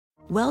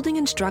Welding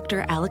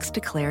instructor Alex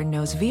DeClaire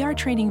knows VR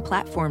training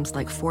platforms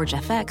like Forge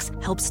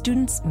FX help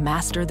students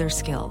master their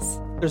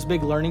skills. There's a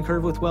big learning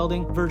curve with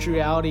welding. Virtual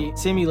reality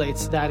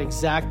simulates that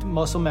exact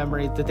muscle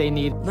memory that they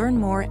need. Learn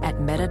more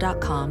at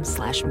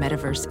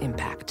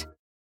meta.com/metaverseimpact.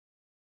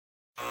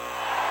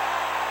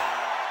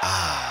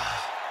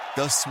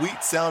 The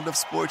sweet sound of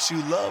sports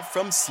you love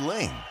from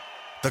Sling.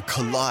 The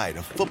collide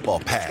of football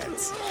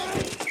pads.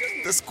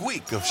 The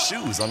squeak of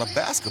shoes on a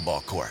basketball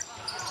court.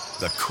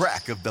 The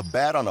crack of the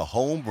bat on a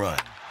home run.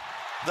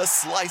 The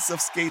slice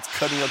of skates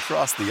cutting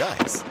across the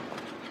ice.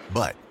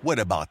 But what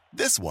about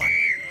this one?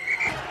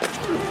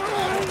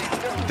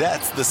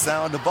 That's the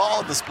sound of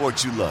all the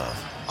sports you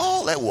love,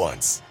 all at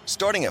once.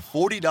 Starting at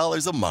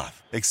 $40 a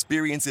month.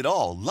 Experience it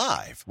all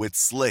live with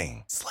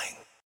Sling.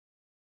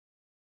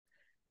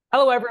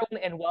 Hello, everyone,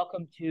 and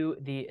welcome to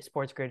the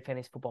Sports Grid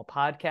Fantasy Football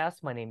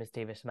Podcast. My name is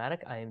David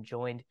Smatic. I am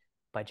joined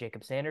by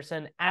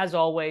Sanderson, as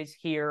always,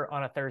 here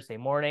on a Thursday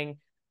morning.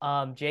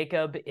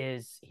 Jacob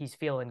he's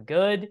feeling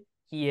good.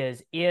 He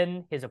is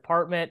in his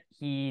apartment.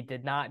 He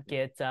did not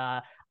get,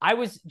 I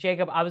was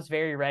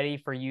very ready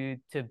for you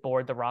to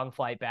board the wrong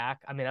flight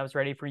back. I mean, I was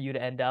ready for you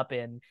to end up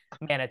in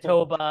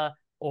Manitoba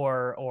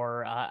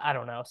or I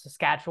don't know,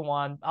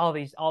 Saskatchewan, all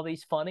these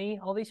funny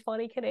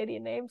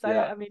Canadian names.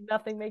 Yeah. I mean,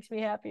 nothing makes me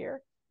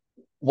happier.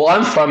 Well,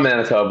 I'm from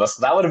Manitoba,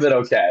 so that would have been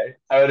okay.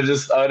 I would have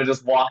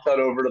just walked on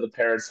over to the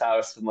parents'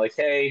 house and like,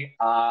 hey,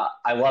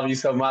 I love you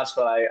so much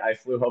that I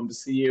flew home to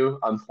see you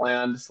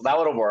unplanned. So that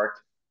would have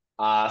worked.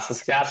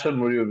 Saskatchewan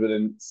would have been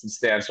in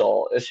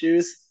substantial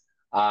issues.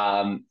 You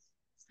don't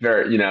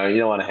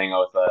want to hang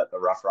out with the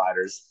Rough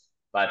Riders.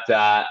 But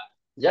yeah,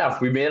 if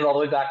we made it all the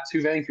way back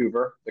to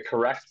Vancouver, the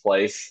correct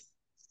place,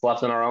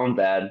 slept in our own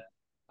bed.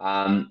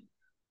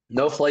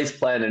 No flights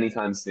planned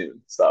anytime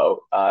soon.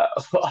 So I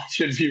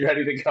should be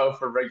ready to go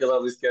for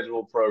regularly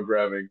scheduled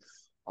programming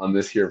on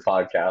this here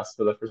podcast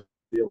for the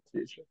foreseeable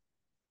future.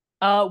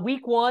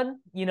 Week one,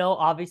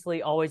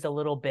 obviously always a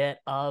little bit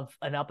of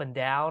an up and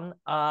down.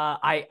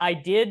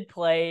 I did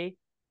play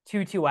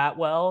Tutu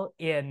Atwell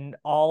in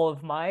all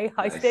of my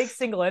high stakes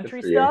single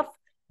entry stuff.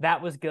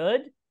 That was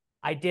good.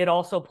 I did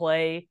also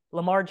play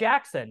Lamar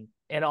Jackson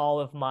in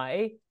all of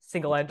my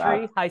single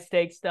entry high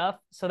stakes stuff.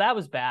 So that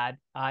was bad.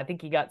 I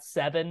think he got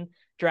 7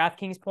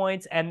 DraftKings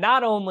points. And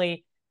not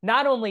only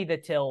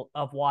the tilt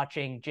of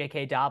watching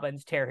J.K.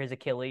 Dobbins tear his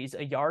Achilles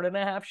 1.5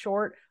 yards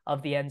short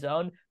of the end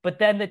zone, but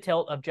then the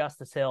tilt of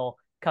Justice Hill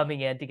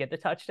coming in to get the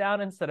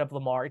touchdown instead of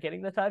Lamar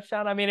getting the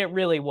touchdown. I mean, it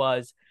really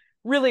was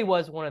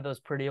one of those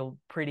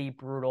pretty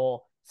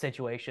brutal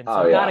situations.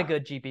 So not a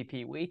good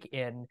GPP week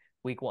in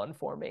week one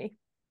for me.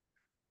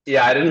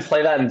 Yeah, I didn't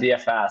play that in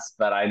DFS,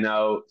 but I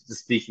know,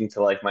 just speaking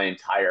to like my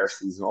entire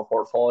seasonal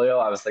portfolio,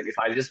 I was like, if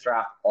I just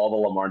draft all the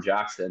Lamar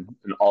Jackson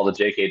and all the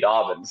J.K.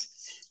 Dobbins,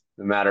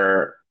 no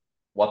matter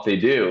what they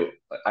do,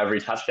 every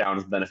touchdown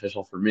is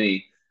beneficial for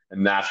me.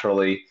 And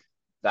naturally,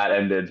 that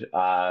ended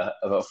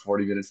about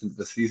 40 minutes into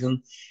the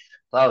season.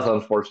 That was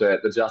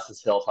unfortunate. The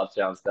Justice Hill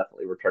touchdown is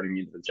definitely returning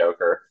me to the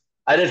Joker.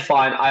 I did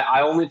fine.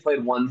 I only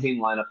played one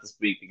team lineup this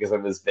week because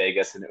it was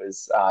Vegas and it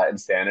was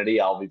insanity.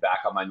 I'll be back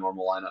on my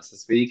normal lineups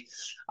this week.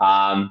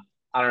 I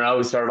don't know.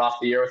 We started off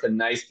the year with a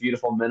nice,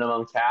 beautiful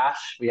minimum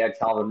cash. We had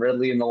Calvin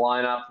Ridley in the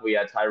lineup. We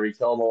had Tyreek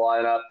Hill in the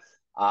lineup.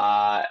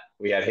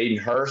 We had Hayden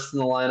Hurst in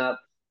the lineup.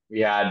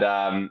 We had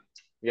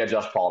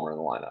Josh Palmer in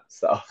the lineup.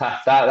 So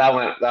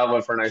that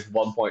went for a nice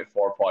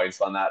 1.4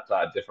 points on that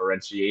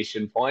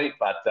differentiation point.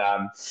 But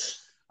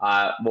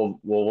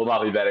we'll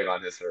not be betting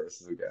on his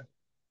services again.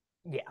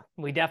 Yeah,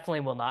 we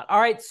definitely will not. All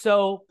right,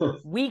 so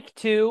week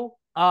 2,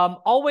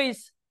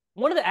 always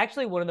one of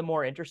the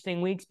more interesting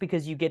weeks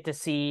because you get to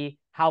see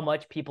how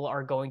much people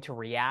are going to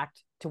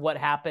react to what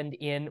happened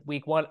in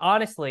week 1.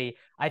 Honestly,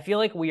 I feel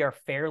like we're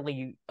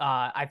fairly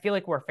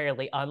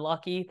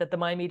unlucky that the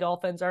Miami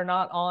Dolphins are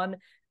not on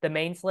the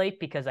main slate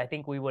because I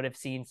think we would have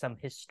seen some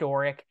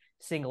historic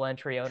single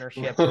entry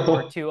ownership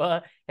for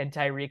Tua and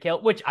Tyreek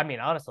Hill, which, I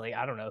mean, honestly,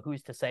 I don't know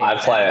who's to say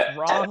that's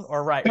wrong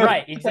or right.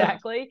 Right,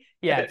 exactly.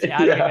 Yeah,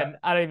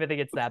 I don't even think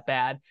it's that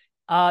bad.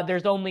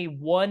 There's only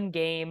one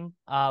game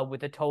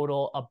with a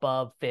total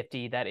above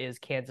 50. That is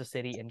Kansas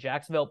City and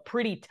Jacksonville.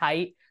 Pretty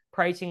tight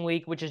pricing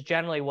week, which is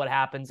generally what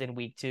happens in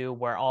week 2,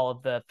 where all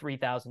of the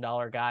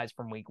 $3,000 guys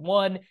from week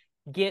 1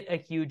 get a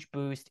huge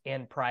boost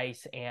in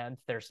price, and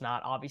there's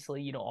not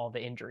obviously, all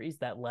the injuries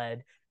that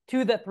led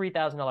to the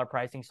 $3,000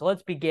 pricing. So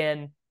let's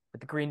begin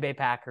with the Green Bay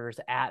Packers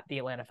at the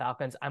Atlanta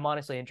Falcons. I'm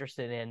honestly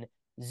interested in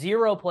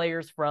 0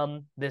 players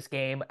from this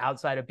game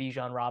outside of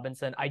Bijan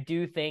Robinson. I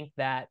do think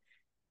that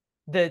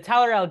the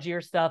Tyler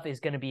Algier stuff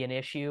is going to be an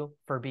issue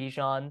for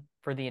Bijan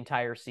for the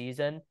entire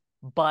season,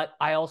 but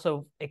I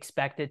also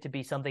expect it to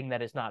be something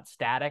that is not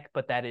static,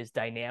 but that is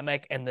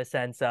dynamic in the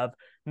sense of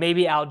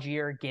maybe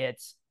Algier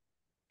gets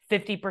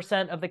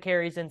 50% of the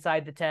carries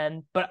inside the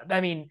 10. But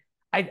I mean,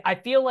 I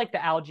feel like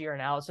the Algier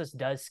analysis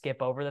does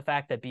skip over the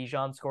fact that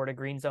Bijan scored a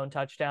green zone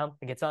touchdown.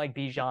 Like, it's not like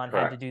Bijan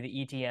had to do the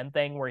ETN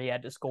thing where he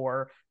had to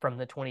score from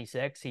the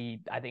 26.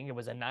 I think it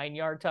was a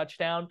 9-yard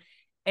touchdown.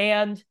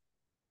 And,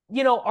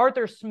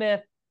 Arthur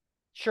Smith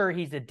sure,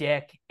 he's a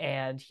dick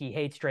and he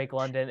hates Drake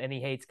London and he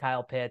hates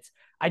Kyle Pitts.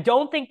 I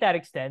don't think that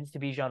extends to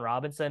Bijan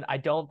Robinson. I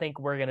don't think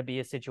we're going to be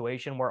a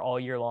situation where all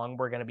year long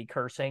we're going to be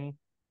cursing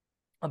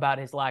about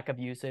his lack of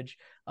usage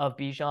of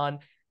Bijan.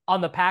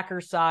 On the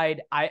Packers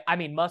side, I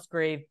mean,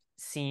 Musgrave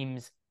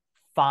seems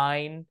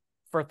fine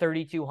for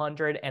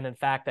 3,200. And in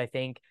fact, I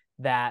think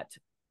that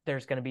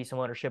there's going to be some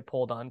ownership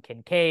pulled on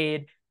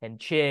Kincaid and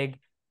Chig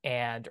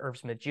and Irv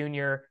Smith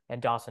Jr.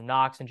 and Dawson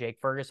Knox and Jake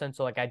Ferguson.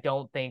 So, like, I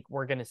don't think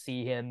we're going to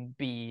see him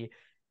be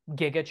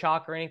giga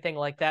chalk or anything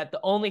like that. The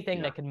only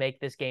thing that could make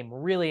this game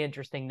really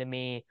interesting to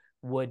me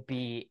would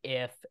be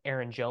if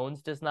Aaron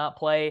Jones does not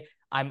play.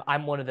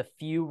 I'm one of the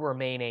few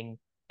remaining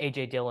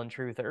A.J. Dillon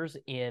truthers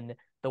in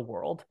the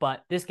world,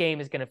 but this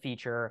game is going to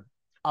feature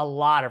a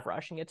lot of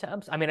rushing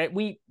attempts. I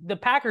mean, the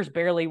Packers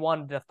barely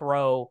wanted to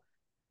throw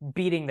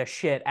beating the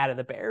shit out of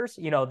the Bears.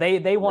 You know,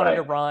 they wanted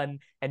to run,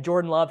 and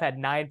Jordan Love had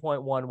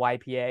 9.1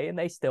 YPA, and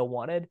they still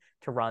wanted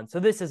to run. So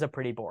this is a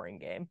pretty boring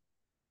game.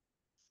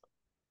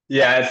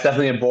 Yeah, it's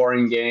definitely a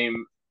boring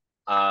game.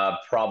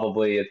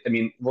 Probably, I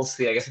mean, we'll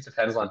see. I guess it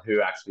depends on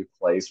who actually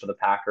plays for the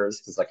Packers,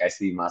 because like I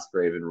see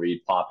Musgrave and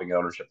Reed popping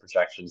ownership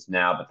projections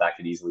now, but that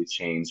could easily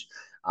change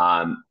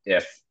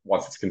if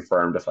once it's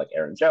confirmed, if like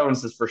Aaron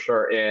Jones is for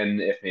sure in,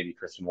 if maybe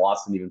Christian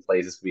Watson even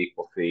plays this week,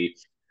 we'll see.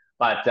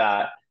 But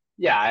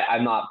yeah,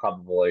 I'm not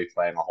probably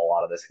playing a whole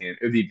lot of this game.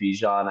 It would be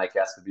Bijan, I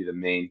guess, would be the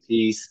main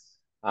piece.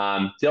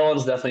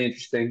 Dillon's definitely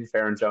interesting if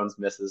Aaron Jones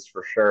misses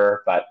for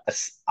sure, but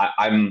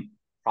I'm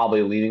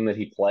probably leaning that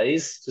he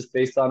plays just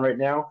based on right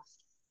now.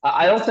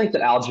 I don't think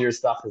that Algier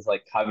stuff is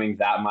like coming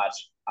that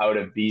much out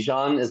of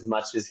Bijan as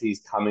much as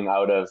he's coming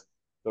out of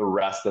the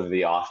rest of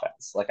the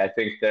offense. Like I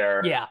think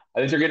they're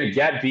going to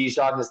get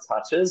Bijan his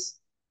touches,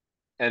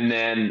 and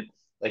then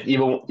like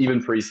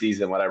even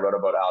preseason, what I wrote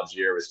about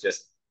Algier was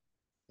just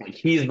like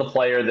he's the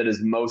player that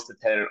is most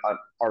dependent on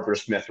Arthur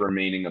Smith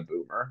remaining a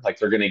boomer. Like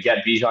they're going to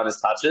get Bijan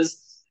his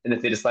touches, and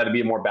if they decide to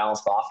be a more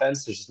balanced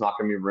offense, there's just not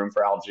going to be room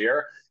for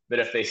Algier. But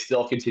if they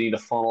still continue to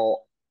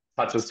funnel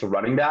touches to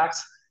running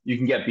backs, you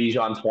can get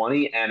Bijan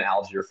 20 and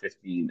Algier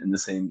 15 in the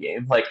same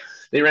game. Like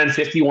they ran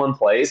 51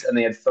 plays and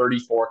they had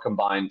 34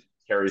 combined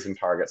carries and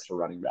targets for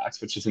running backs,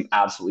 which is an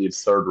absolutely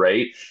absurd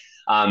rate.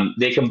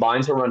 They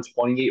combined to run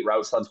 28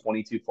 routes on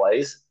 22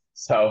 plays.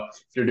 So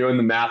if you're doing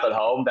the math at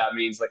home, that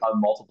means like on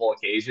multiple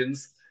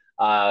occasions,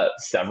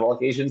 several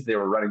occasions, they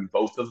were running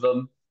both of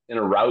them in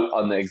a route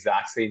on the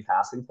exact same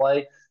passing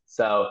play.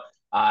 So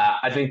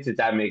I think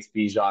that makes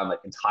Bijan like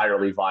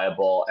entirely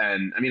viable.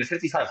 And I mean, at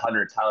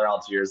 5,500, Tyler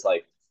Algier is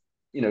like,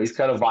 you know, he's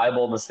kind of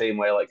viable in the same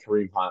way like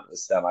Kareem Hunt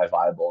was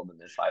semi-viable in the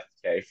mid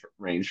 5K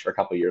range for a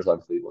couple of years on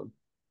Cleveland.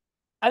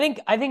 I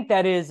think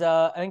that is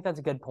I think that's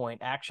a good point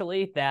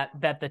actually, that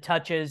the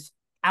touches,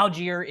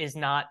 Algier is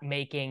not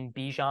making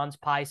Bijan's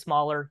pie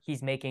smaller,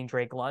 he's making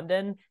Drake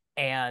London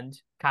and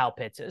Kyle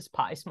Pitts'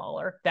 pie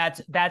smaller.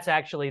 That's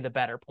actually the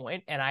better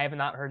point, and I have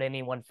not heard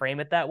anyone frame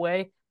it that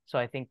way. So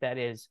I think that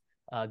is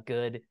a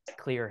good,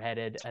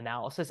 clear-headed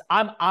analysis.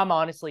 I'm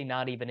honestly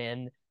not even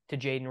in to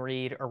Jaden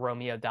Reed or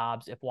Romeo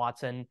Doubs if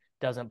Watson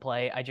doesn't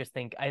play. I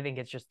think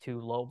it's just too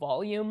low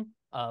volume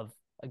of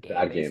a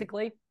game,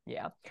 basically.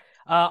 Yeah.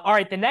 All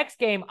right, the next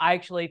game, I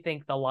actually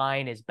think the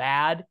line is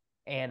bad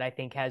and I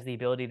think has the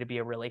ability to be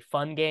a really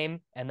fun game,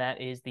 and that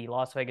is the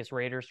Las Vegas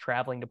Raiders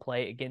traveling to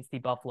play against the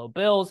Buffalo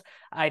Bills.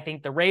 I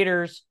think the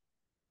Raiders,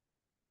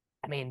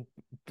 I mean,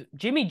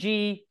 Jimmy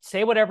G,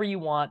 say whatever you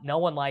want. No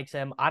one likes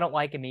him. I don't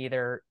like him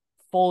either.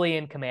 Fully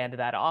in command of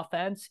that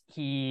offense.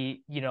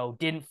 He,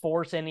 didn't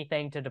force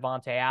anything to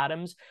Devontae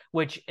Adams,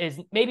 which is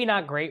maybe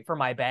not great for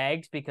my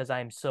bags because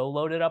I'm so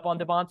loaded up on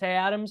Devontae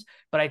Adams,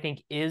 but I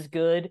think is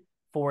good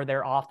for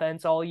their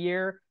offense all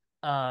year.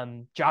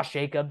 Josh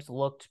Jacobs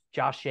looked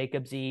Josh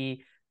Jacobs-y.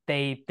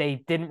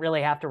 They didn't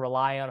really have to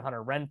rely on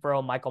Hunter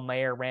Renfrow. Michael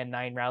Mayer ran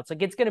 9 routes.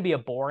 Like, it's going to be a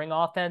boring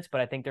offense,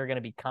 but I think they're going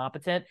to be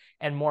competent,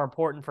 and more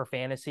important for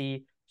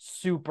fantasy,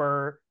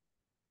 super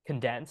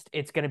condensed.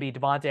 It's going to be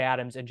Devontae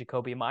Adams and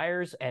Jakobi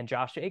Meyers and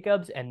Josh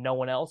Jacobs, and no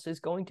one else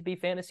is going to be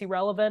fantasy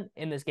relevant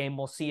in this game.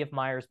 We'll see if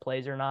Meyers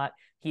plays or not.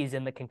 He's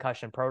in the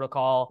concussion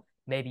protocol.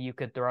 Maybe you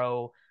could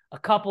throw a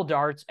couple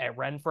darts at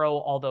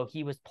Renfrow, although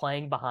he was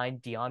playing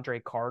behind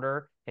DeAndre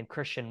Carter and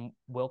Christian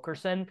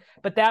Wilkerson.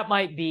 But that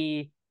might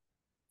be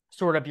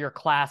sort of your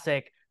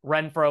classic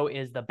Renfrow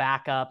is the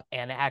backup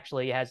and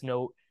actually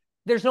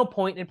there's no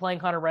point in playing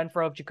Hunter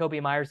Renfrow if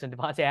Jakobi Meyers and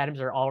Devontae Adams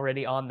are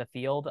already on the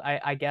field,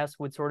 I guess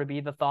would sort of be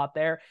the thought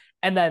there.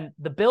 And then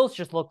the Bills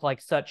just look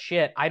like such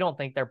shit. I don't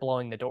think they're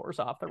blowing the doors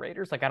off the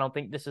Raiders. Like, I don't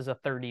think this is a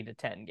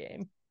 30-10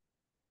 game.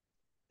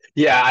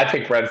 Yeah, I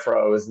think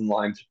Renfrow is in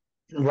line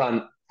to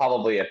run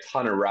probably a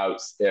ton of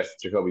routes if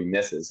Jakobi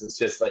misses. It's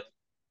just like,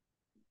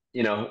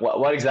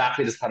 what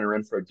exactly does Hunter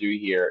Renfrow do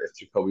here if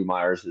Jakobi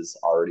Meyers is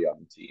already on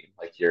the team?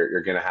 Like,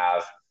 you're going to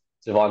have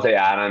Devontae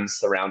Adams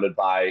surrounded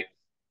by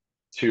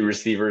 2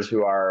 receivers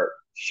who are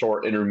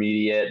short,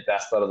 intermediate,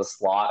 best out of the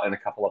slot, and a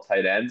couple of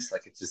tight ends.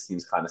 Like, it just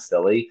seems kind of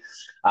silly.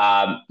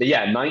 But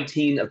yeah,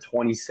 19 of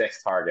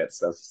 26 targets,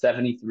 so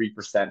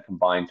 73%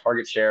 combined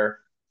target share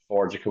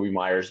for Jacoby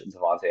Myers and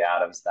Devontae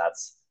Adams.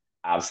 That's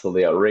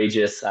absolutely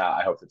outrageous.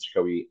 I hope that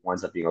Jacoby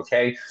winds up being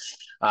okay.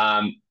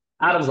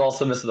 Adams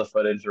also misses a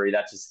foot injury.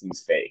 That just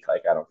seems fake.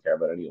 Like, I don't care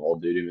about any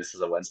old dude who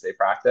misses a Wednesday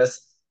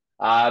practice.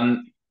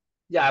 Yeah,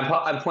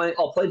 I'm playing.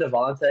 I'll play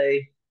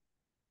Devontae.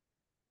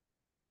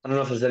 I don't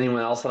know if there's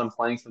anyone else that I'm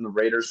playing from the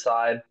Raiders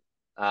side.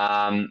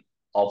 I'll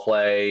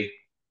play.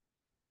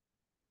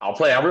 I'll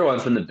play everyone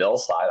from the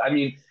Bills side. I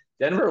mean,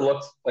 Denver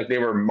looked like they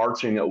were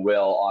marching at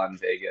will on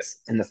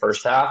Vegas in the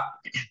first half.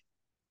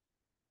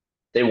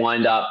 They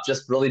wind up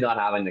just really not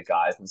having the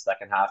guys in the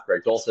second half.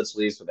 Greg Dulcich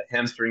leaves with a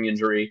hamstring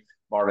injury.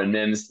 Marvin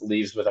Mims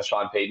leaves with a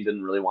Sean Payton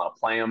didn't really want to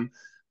play him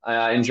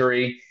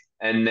injury.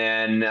 And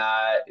then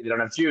they don't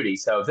have Judy.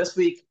 So this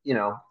week,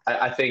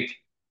 I think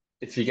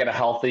if you get a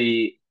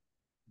healthy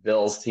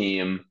Bills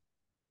team,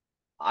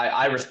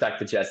 I respect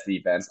the Jets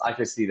defense. I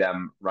could see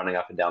them running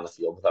up and down the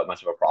field without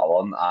much of a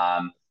problem.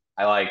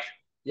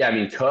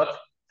 Cook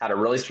had a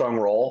really strong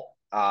role.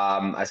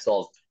 I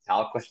still have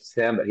talent questions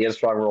to him, but he has a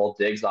strong role.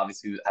 Diggs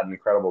obviously had an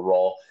incredible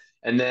role.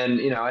 And then,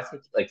 I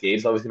think like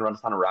Gabe's always going to run a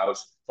ton of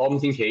routes. Dalton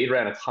Kincaid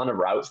ran a ton of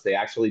routes. They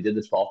actually did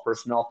the 12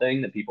 personnel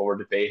thing that people were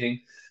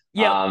debating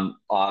on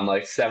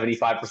like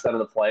 75% of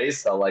the plays.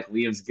 So like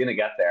Liam's going to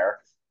get there.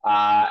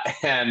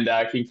 And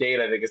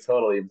Kincaid, I think, is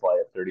totally in play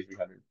at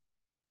 3,300.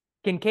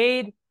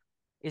 Kincaid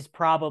is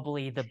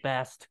probably the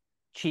best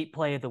cheap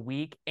play of the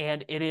week.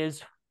 And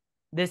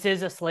this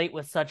is a slate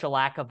with such a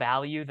lack of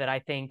value that I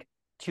think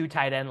 2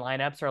 tight end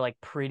lineups are like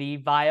pretty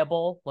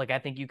viable. Like I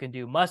think you can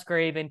do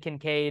Musgrave and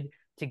Kincaid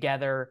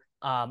together.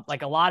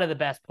 Like a lot of the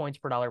best points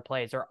per dollar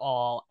plays are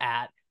all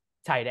at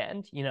tight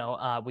end.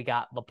 We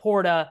got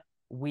Laporta,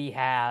 we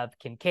have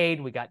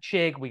Kincaid, we got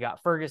Chig, we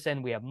got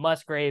Ferguson, we have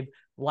Musgrave.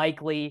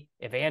 Likely,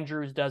 if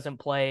Andrews doesn't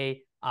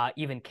play,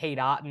 even Kate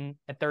Otten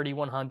at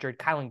 3,100,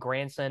 Kylan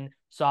Granson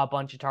saw a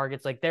bunch of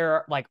targets. Like there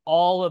are like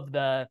all of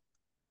the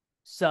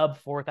sub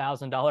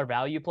 $4,000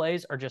 value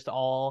plays are just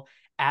all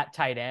at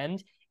tight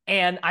end.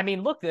 And I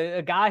mean, look,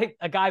 a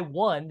guy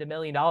won the $1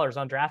 million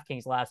on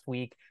DraftKings last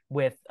week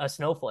with a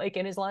snowflake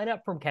in his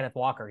lineup from Kenneth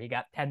Walker. He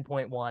got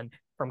 10.1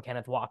 from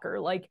Kenneth Walker.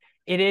 Like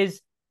it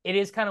is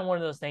kind of one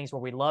of those things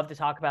where we love to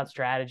talk about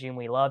strategy and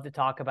we love to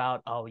talk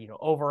about,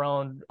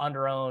 over-owned,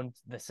 under-owned,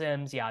 the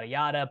Sims, yada,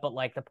 yada. But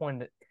like at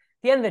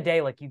the end of the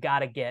day, like you got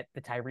to get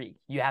the Tyreek.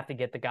 You have to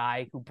get the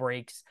guy who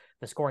breaks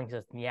the scoring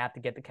system. You have to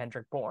get the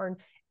Kendrick Bourne.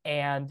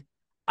 And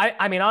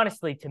I mean,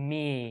 honestly, to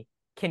me,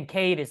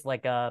 Kincaid is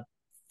like a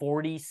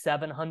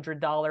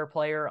 $4,700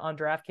 player on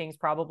DraftKings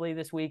probably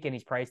this week, and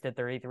he's priced at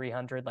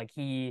 3,300. Like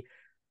he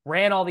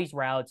ran all these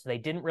routes. They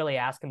didn't really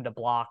ask him to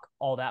block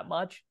all that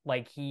much.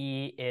 Like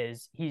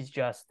he's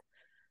just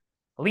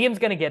Liam's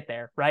gonna get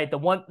there, right? The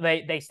one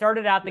they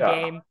started out the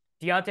game.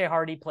 Deontay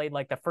Hardy played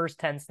like the first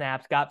 10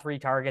 snaps, got 3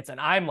 targets, and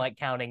I'm like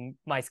counting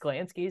my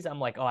Sklansky's. I'm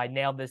like, oh, I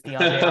nailed this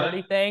Deontay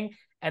Hardy thing.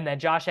 And then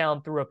Josh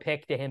Allen threw a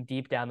pick to him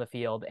deep down the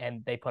field,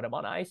 and they put him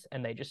on ice,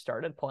 and they just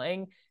started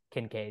playing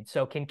Kincaid.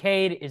 So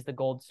Kincaid is the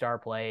gold star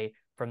play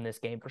from this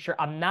game for sure.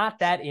 I'm not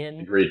that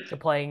to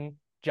playing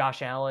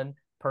Josh Allen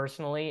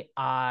personally.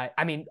 I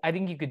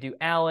think you could do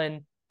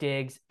Allen,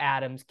 Diggs,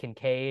 Adams,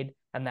 Kincaid,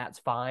 and that's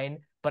fine.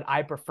 But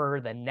I prefer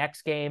the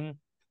next game,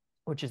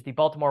 which is the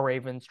Baltimore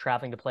Ravens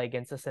traveling to play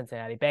against the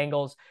Cincinnati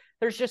Bengals.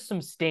 There's just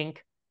some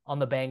stink on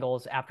the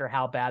Bengals after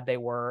how bad they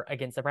were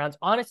against the Browns.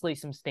 Honestly,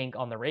 some stink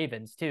on the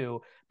Ravens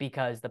too,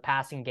 because the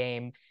passing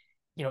game,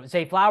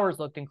 Zay Flowers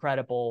looked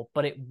incredible,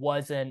 but it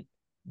wasn't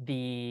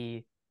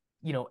the,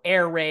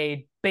 air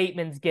raid.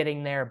 Bateman's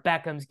getting there,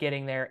 Beckham's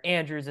getting there,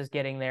 Andrews is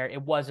getting there.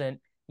 It wasn't,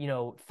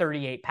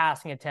 38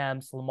 passing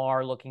attempts,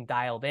 Lamar looking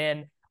dialed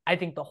in. I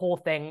think the whole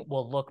thing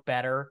will look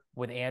better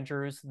with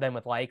Andrews than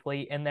with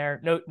Likely in there.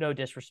 No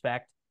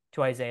disrespect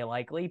to Isaiah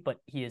Likely, but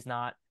he is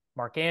not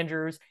Mark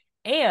Andrews.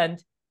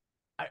 And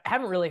I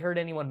haven't really heard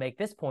anyone make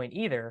this point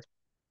either,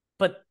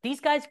 but these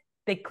guys,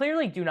 they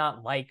clearly do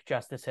not like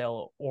Justice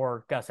Hill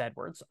or Gus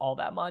Edwards all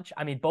that much.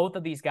 I mean, both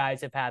of these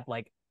guys have had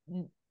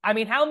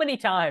how many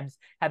times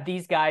have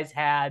these guys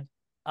had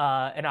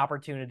an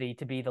opportunity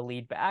to be the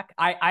lead back?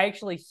 I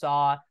actually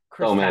saw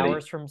Chris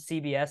Towers from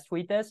CBS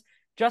tweet this.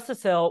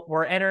 Justice Hill,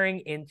 we're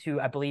entering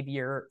into, I believe,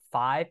 year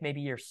 5,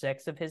 maybe year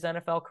 6 of his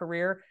NFL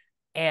career,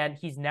 and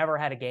he's never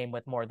had a game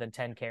with more than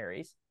 10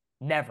 carries.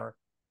 Never.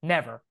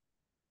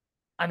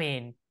 I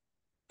mean,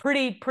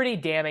 pretty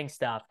damning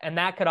stuff. And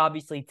that could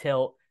obviously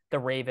tilt the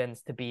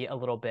Ravens to be a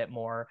little bit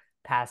more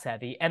pass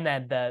heavy. And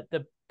then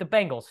the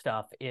Bengals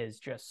stuff is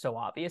just so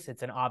obvious.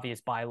 It's an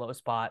obvious buy low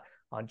spot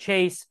on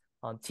Chase,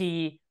 on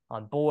T,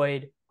 on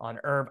Boyd, on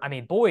Herb. I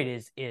mean, Boyd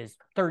is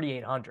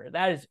 3,800.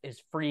 That is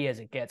as free as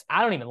it gets.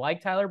 I don't even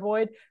like Tyler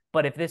Boyd,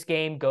 but if this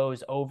game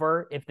goes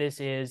over, if this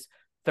is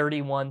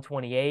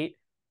 31-28,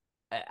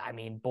 I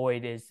mean,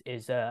 Boyd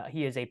is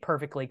a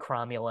perfectly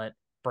cromulent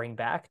bring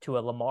back to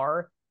a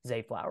Lamar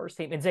Zay Flowers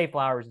team. And Zay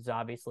Flowers is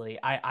obviously,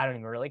 I don't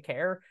even really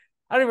care.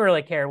 I don't even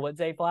really care what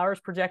Zay Flowers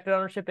projected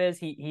ownership is.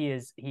 He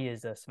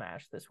is a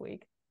smash this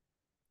week.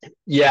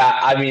 Yeah,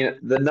 I mean,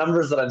 the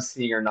numbers that I'm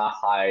seeing are not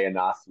high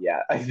enough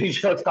yet. I think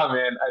he'll come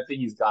in. I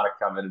think he's got to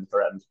come in and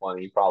threaten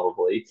 20,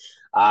 probably.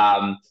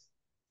 Um,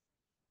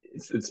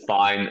 it's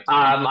fine.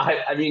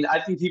 I mean, I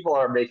think people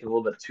are making a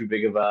little bit too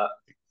big of a.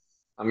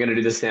 I'm gonna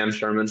do the Sam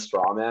Sherman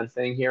straw man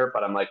thing here,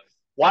 but I'm like,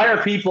 why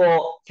are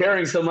people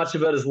caring so much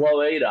about his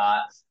low A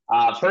dot?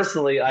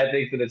 Personally, I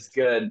think that it's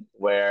good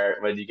where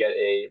when you get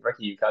a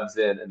rookie who comes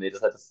in and they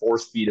just have to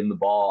force feed him the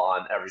ball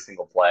on every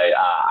single play.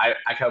 I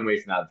come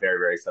away from that very,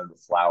 very excited with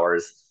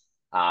Flowers.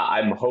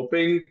 I'm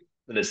hoping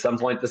that at some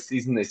point this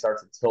season they start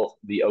to tilt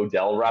the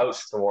Odell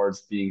routes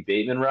towards being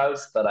Bateman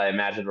routes, but I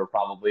imagine we're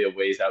probably a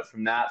ways out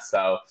from that.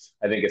 So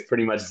I think it's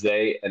pretty much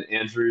Zay and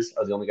Andrews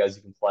are the only guys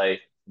you can play.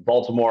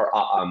 Baltimore,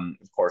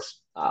 of course,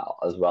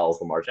 as well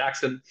as Lamar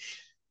Jackson.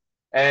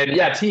 And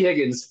yeah, T.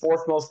 Higgins,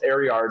 fourth most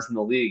air yards in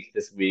the league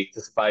this week,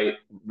 despite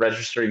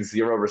registering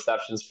 0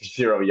 receptions for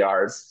 0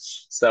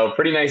 yards. So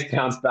pretty nice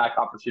bounce back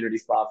opportunity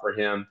spot for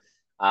him.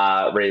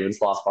 Ravens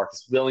lost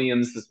Marcus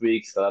Williams this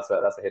week, so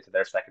that's a hit to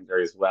their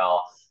secondary as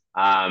well.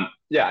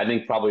 Yeah, I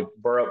think probably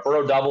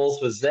Burrow doubles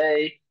with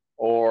Zay,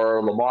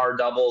 or Lamar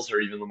doubles,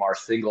 or even Lamar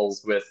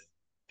singles with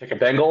Pick a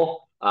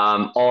Bengal.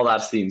 All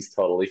that seems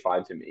totally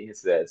fine to me.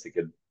 It's a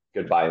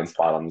good buy-in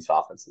spot on these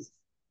offenses.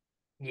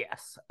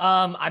 Yes.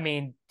 I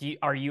mean,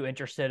 are you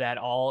interested at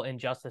all in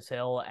Justice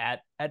Hill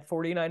at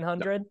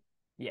 4,900? No.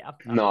 Yeah.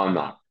 No, I'm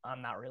not.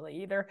 I'm not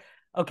really either.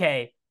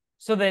 Okay.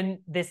 So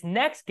then this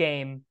next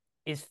game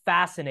is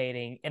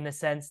fascinating in the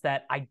sense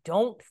that I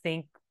don't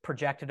think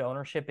projected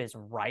ownership is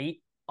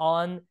right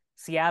on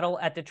Seattle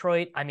at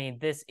Detroit. I mean,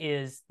 this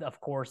is, of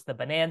course, the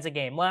bonanza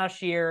game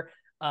last year.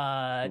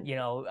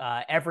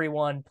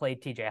 Everyone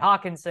played TJ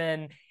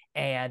Hawkinson,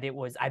 and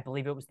I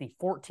believe it was the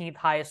 14th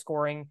highest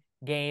scoring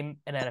game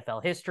in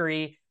NFL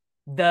history.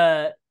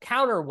 The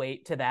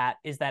counterweight to that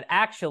is that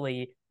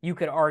actually you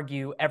could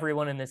argue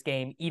everyone in this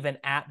game, even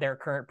at their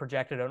current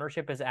projected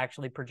ownership, is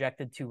actually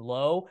projected too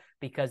low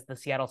because the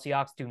Seattle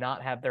Seahawks do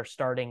not have their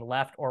starting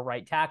left or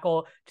right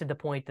tackle, to the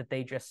point that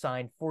they just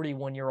signed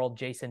 41-year-old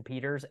Jason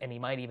Peters, and he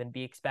might even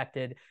be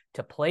expected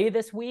to play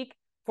this week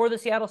for the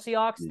Seattle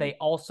Seahawks. Mm-hmm. They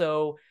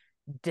also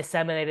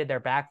disseminated their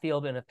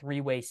backfield in a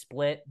 3-way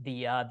split.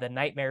 The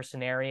nightmare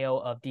scenario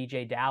of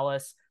DJ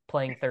Dallas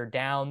playing third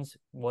downs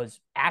was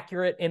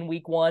accurate in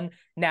week 1.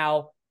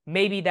 Now,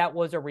 maybe that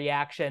was a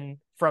reaction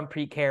from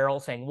Pete Carroll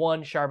saying,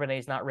 1,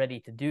 Charbonnet's not ready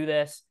to do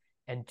this,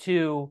 and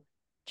 2,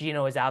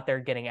 Geno is out there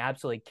getting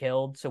absolutely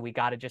killed, so we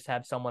got to just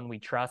have someone we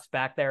trust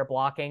back there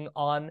blocking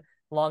on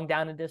long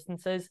down and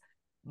distances.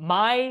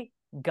 My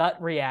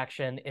gut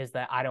reaction is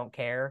that I don't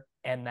care,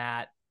 and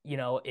that,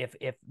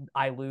 if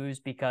I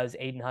lose because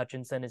Aiden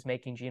Hutchinson is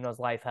making Geno's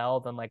life hell,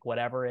 then like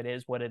whatever, it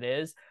is what it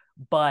is.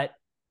 But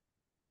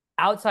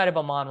outside of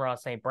Amon-Ra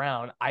St.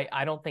 Brown,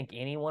 I don't think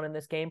anyone in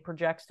this game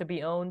projects to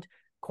be owned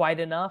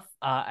quite enough.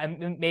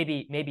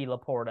 Maybe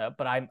Laporta,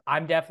 but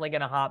I'm definitely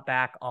going to hop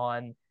back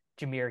on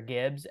Jahmyr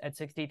Gibbs at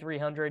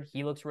 6,300.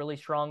 He looks really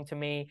strong to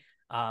me.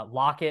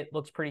 Lockett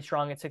looks pretty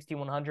strong at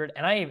 6,100.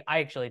 And I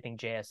actually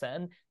think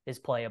JSN is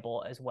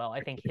playable as well.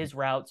 I think his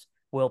routes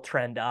will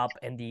trend up,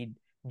 and the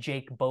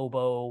Jake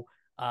Bobo,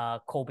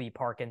 Colby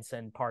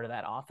Parkinson part of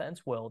that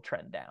offense will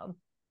trend down.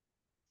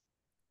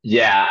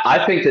 Yeah,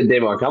 I think that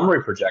Dave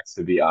Montgomery projects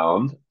to be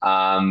owned,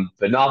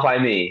 but not by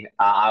me.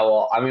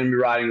 I'm going to be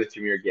riding with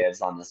Jahmyr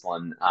Gibbs on this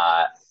one.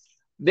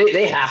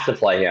 They have to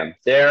play him.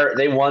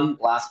 They won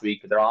last week,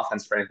 but their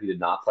offense, frankly, did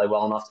not play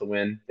well enough to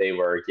win. They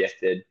were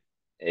gifted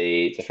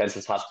a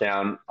defensive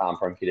touchdown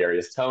from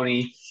Kadarius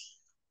Toney.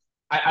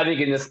 I think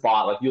in this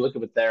spot, like, you look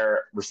at what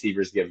their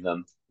receivers give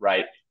them,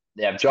 right?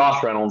 They have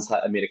Josh Reynolds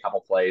made a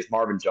couple plays.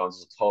 Marvin Jones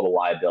is a total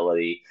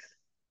liability.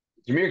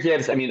 Jahmyr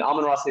Gibbs, I mean,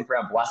 Amon-Ra St.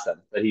 Brown, bless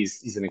him, but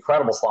he's an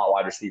incredible slot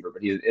wide receiver,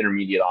 but he's an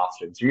intermediate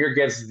option. Jahmyr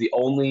Gibbs is the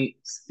only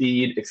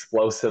speed,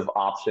 explosive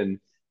option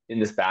in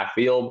this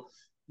backfield.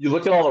 You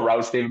look at all the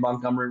routes David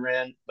Montgomery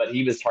ran, but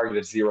he was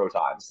targeted 0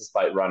 times,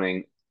 despite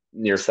running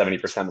near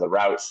 70% of the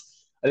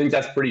routes. I think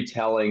that's pretty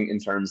telling in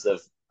terms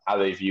of how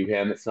they view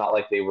him. It's not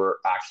like they were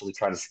actually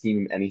trying to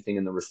scheme anything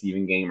in the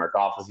receiving game, or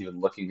Goff was even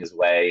looking his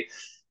way.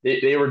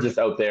 They were just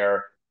out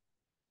there,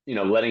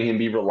 letting him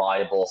be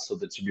reliable so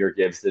that Jahmyr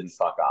Gibbs didn't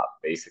fuck up,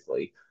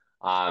 basically.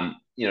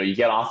 You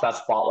get off that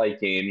spotlight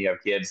game. You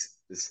have Gibbs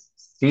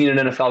seen an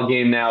NFL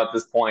game now at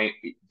this point.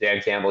 Dan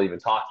Campbell even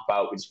talked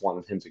about. We just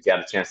wanted him to get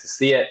a chance to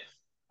see it.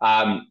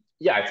 I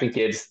think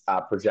Gibbs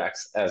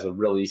projects as a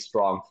really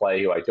strong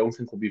play, who I don't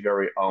think will be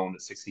very owned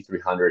at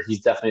 6,300. He's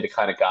definitely the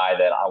kind of guy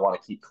that I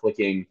want to keep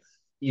clicking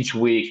each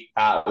week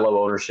at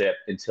low ownership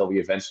until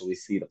we eventually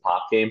see the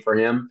pop game for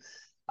him.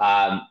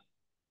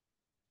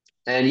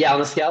 And yeah, on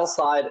the Seattle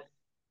side,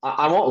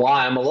 I won't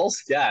lie, I'm a little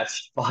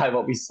sketched by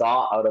what we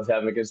saw out of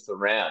him against the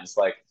Rams.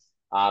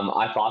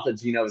 I thought that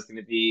Geno was going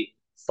to be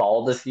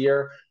solid this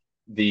year.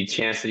 The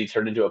chance that he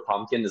turned into a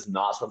pumpkin is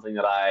not something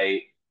that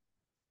I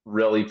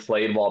really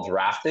played while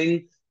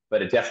drafting,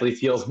 but it definitely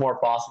feels more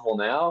possible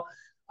now.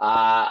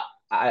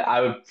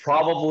 I would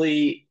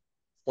probably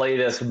play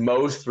this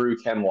most through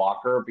Ken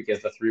Walker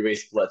because the three-way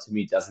split to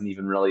me doesn't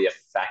even really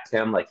affect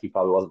him. Like he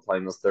probably wasn't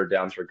playing those third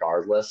downs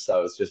regardless.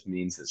 So it just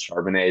means that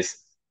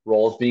Charbonnet's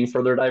role is being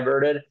further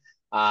diverted.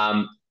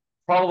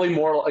 Probably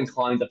more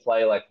inclined to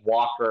play like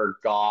Walker,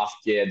 Goff,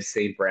 Gibbs,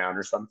 St. Brown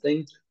or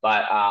something.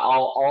 But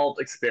I'll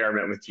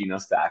experiment with Geno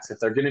stacks. If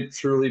they're going to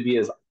truly be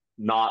as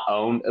not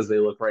owned as they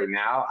look right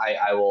now,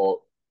 I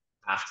will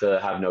have to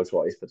have no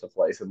choice but to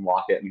play some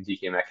Lockett and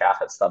DK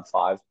Metcalf at sub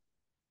 5.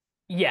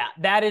 Yeah,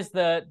 that is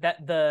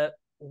the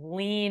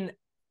lean.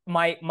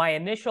 My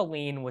initial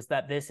lean was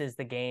that this is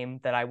the game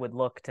that I would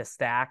look to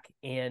stack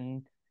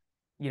in,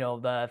 the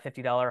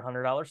 $50,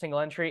 $100 single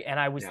entry. And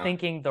I was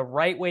thinking the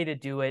right way to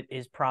do it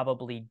is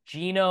probably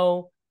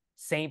Geno,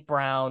 St.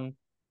 Brown,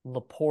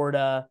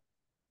 Laporta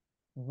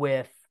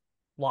with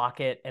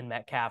Lockett and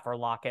Metcalf, or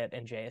Lockett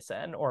and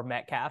JSN, or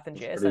Metcalf and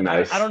JSN.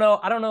 Nice. I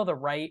don't know the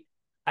right.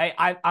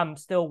 I'm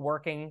still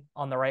working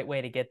on the right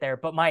way to get there,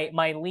 but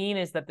my lean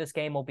is that this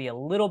game will be a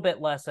little bit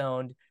less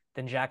owned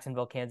than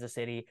Jacksonville, Kansas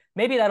City.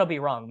 Maybe that'll be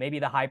wrong. Maybe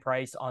the high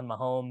price on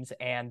Mahomes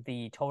and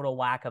the total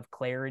lack of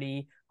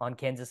clarity on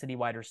Kansas City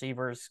wide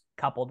receivers,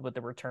 coupled with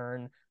the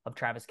return of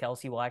Travis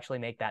Kelce, will actually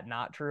make that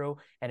not true.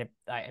 And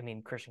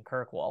Christian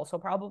Kirk will also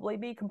probably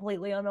be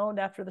completely unowned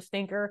after the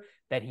stinker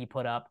that he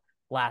put up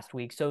last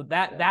week. So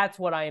that's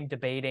what I am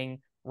debating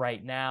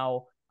right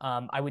now.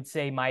 I would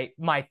say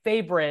my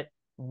favorite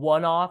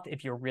one-off,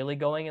 if you're really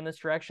going in this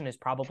direction, is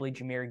probably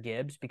Jahmyr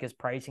Gibbs, because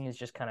pricing is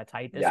just kind of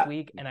tight this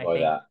week. And I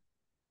think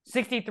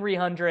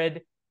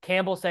 6,300,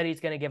 Campbell said he's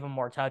going to give him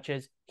more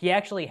touches. He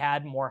actually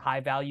had more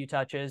high-value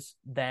touches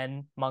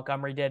than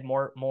Montgomery did,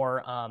 more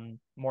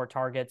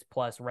targets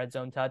plus red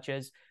zone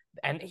touches.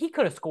 And he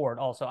could have scored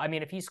also. I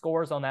mean, if he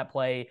scores on that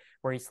play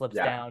where he slips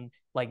down,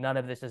 like, none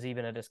of this is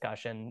even a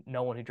discussion.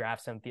 No one who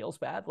drafts him feels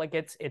bad. Like,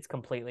 it's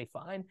completely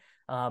fine.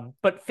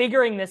 But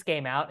figuring this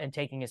game out and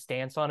taking a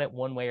stance on it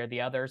one way or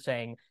the other,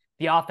 saying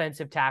the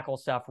offensive tackle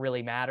stuff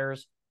really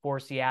matters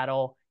for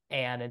Seattle,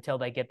 and until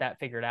they get that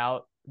figured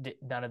out,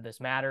 none of this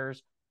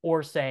matters,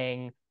 or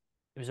saying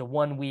it was a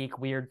 1 week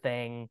weird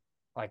thing,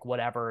 like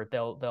whatever,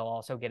 they'll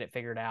also get it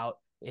figured out,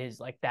 is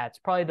like, that's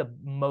probably the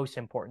most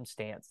important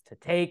stance to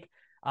take.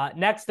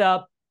 Next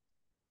up,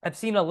 I've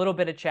seen a little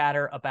bit of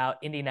chatter about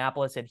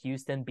Indianapolis and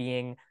Houston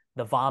being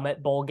the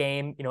vomit bowl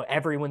game.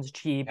 Everyone's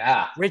cheap.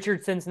 Yeah.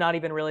 Richardson's not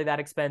even really that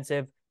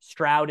expensive.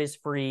 Stroud is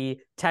free.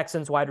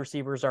 Texans wide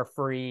receivers are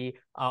free.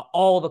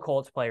 All the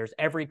Colts players,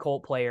 every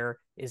Colt player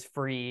is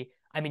free.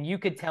 I mean, you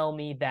could tell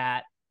me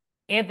that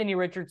Anthony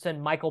Richardson,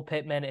 Michael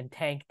Pittman, and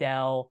Tank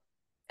Dell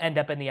end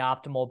up in the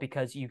optimal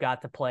because you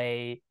got to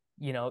play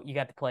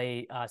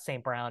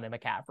St. Brown and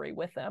McCaffrey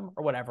with them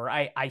or whatever.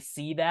 I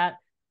see that.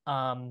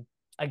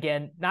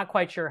 Again, not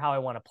quite sure how I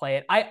want to play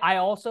it. I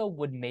also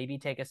would maybe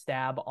take a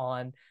stab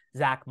on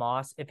Zach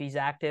Moss if he's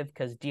active,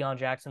 because Deion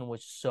Jackson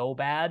was so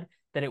bad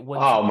that it was.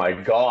 Oh my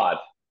God.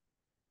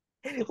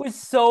 It was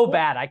so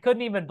bad. I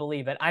couldn't even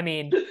believe it. I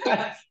mean,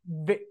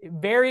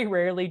 very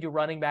rarely do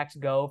running backs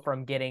go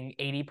from getting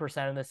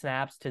 80% of the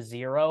snaps to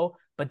 0,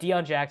 but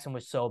Deion Jackson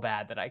was so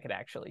bad that I could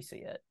actually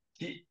see it.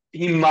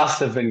 He must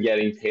have been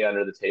getting paid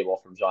under the table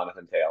from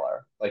Jonathan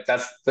Taylor. Like,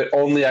 that's the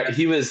only,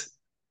 he was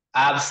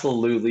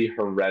absolutely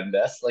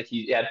horrendous. Like,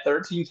 he had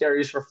 13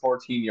 carries for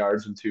 14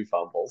 yards and 2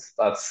 fumbles.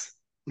 That's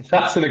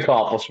an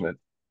accomplishment.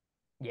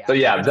 Yeah. So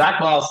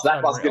Zach Moss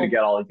going to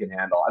get all he can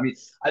handle. I mean,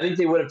 I think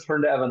they would have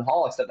turned to Evan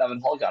Hall, except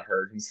Evan Hall got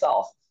hurt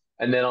himself.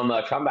 And then on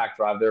the comeback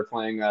drive, they're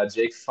playing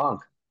Jake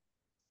Funk.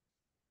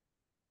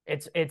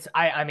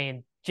 I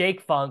mean,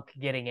 Jake Funk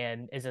getting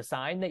in is a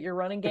sign that your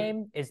running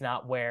game is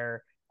not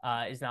where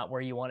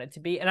you want it to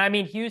be. And I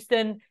mean,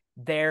 Houston,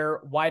 their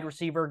wide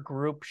receiver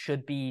group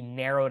should be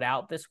narrowed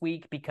out this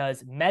week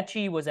because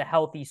Mechie was a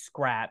healthy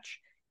scratch,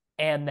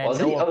 and then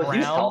Noah Brown.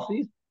 He's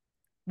healthy?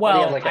 Well,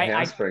 he had like a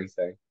hamstring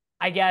thing.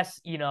 I guess,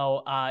 he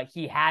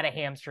had a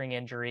hamstring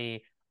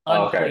injury.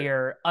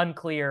 Unclear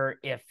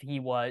if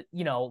he was,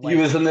 he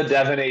was in the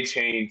Devin A.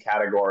 Chain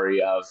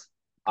category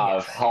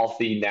of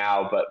healthy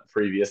now, but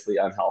previously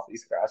unhealthy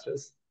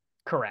scratches.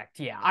 Correct.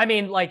 Yeah. I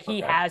mean, like, he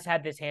has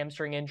had this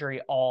hamstring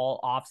injury all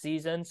off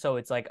season, so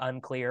it's like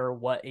unclear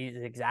what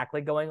is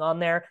exactly going on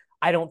there.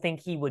 I don't think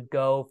he would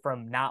go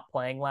from not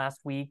playing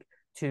last week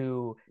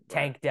to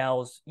Tank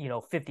Dell's,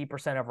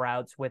 50% of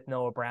routes with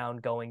Noah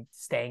Brown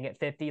staying at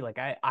 50. Like,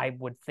 I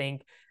would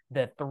think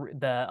that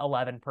the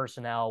 11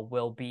 personnel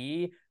will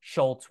be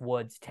Schultz,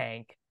 Woods,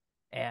 Tank,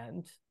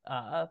 and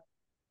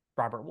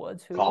Robert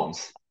Woods.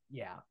 Collins.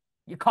 Yeah.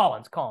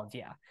 Collins.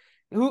 Yeah.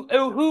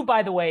 Who,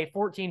 by the way,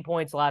 14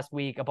 points last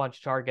week, a bunch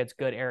of targets,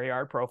 good air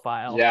yard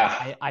profile.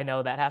 Yeah. I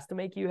know that has to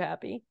make you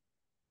happy.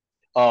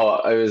 Oh,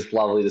 it was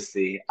lovely to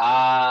see.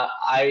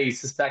 I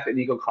suspect that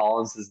Nico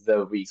Collins is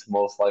the week's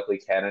most likely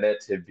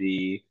candidate to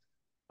be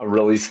a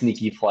really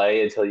sneaky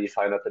play until you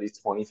find out that he's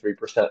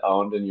 23%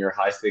 owned in your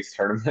high stakes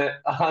tournament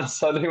on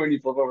Sunday when you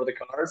flip over the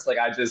cards. Like,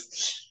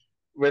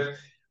 with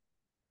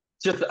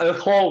just a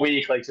whole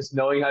week, like, just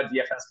knowing how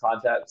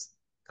DFS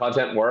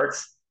content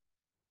works,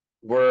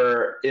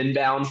 we're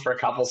inbound for a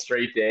couple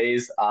straight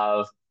days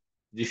of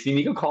Did you see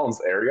Nico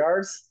Collins' air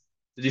yards?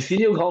 Did you see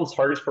Nico Collins'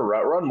 targets per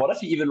route run? What if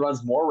he even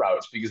runs more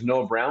routes because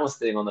Noah Brown was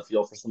staying on the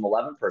field for some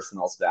 11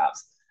 personnel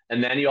snaps?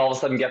 And then you all of a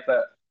sudden get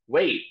the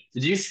wait,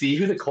 did you see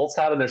who the Colts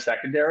had in their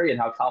secondary and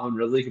how Calvin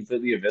Ridley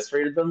completely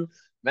eviscerated them?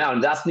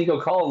 Man, that's Nico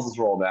Collins'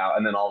 role now.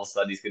 And then all of a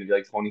sudden he's going to be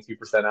like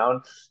 22%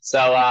 owned. So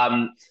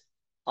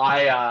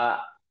I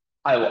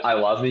I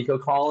love Nico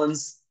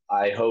Collins.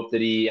 I hope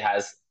that he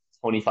has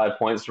 25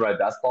 points to my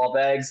best ball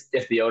bags.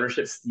 If the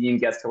ownership steam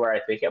gets to where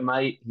I think it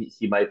might,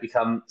 he might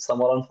become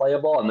somewhat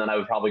unplayable, and then I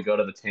would probably go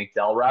to the Tank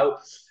Dell route.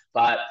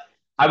 But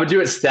I would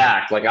do it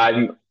stacked. Like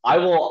I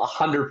will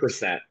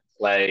 100%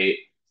 play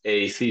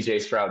a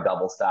CJ Stroud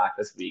double stack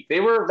this week.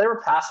 They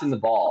were passing the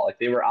ball, like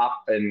they were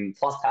up and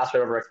plus pass rate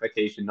over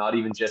expectation. Not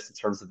even just in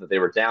terms of that they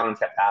were down and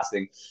kept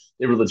passing.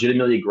 They were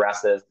legitimately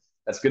aggressive.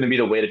 That's going to be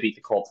the way to beat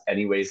the Colts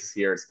anyways this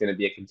year. It's going to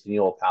be a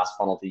continual pass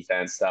funnel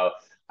defense. So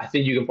I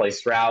think you can play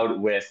Stroud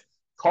with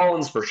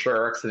Collins for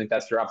sure, because I think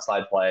that's your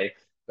upside play.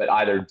 But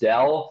either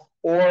Dell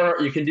or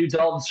you can do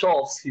Dalton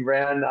Schultz. He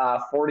ran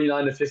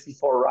 49 to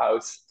 54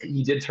 routes.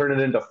 He did turn it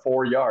into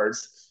 4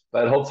 yards.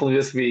 But hopefully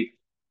this week,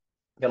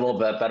 get a little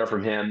bit better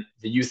from him.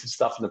 The usage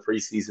stuff in the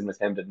preseason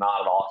with him did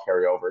not at all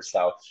carry over.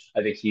 So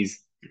I think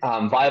he's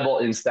viable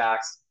in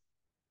stacks.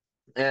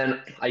 And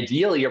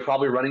ideally, you're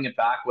probably running it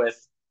back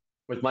with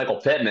Michael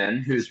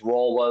Pittman, whose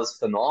role was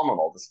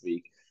phenomenal this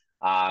week.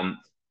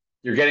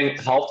 You're getting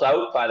helped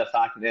out by the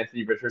fact that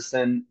Anthony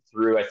Richardson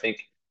threw, I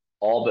think,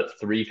 all but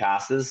 3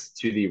 passes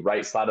to the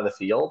right side of the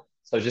field.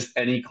 So just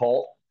any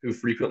Colt who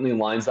frequently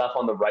lines up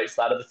on the right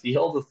side of the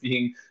field is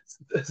being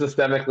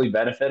systemically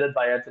benefited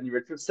by Anthony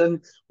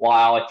Richardson,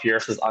 while Alec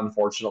Pierce is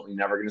unfortunately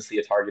never going to see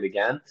a target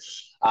again.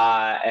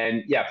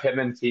 And yeah,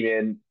 Pittman came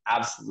in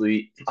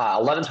absolutely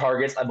 11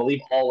 targets, I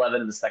believe all 11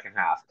 in the second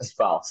half as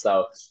well.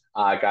 So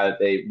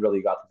they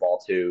really got the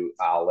ball to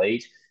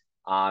late.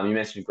 You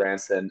mentioned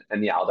Granson,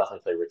 and yeah, I'll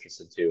definitely play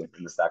Richardson too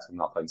in the stacks. I'm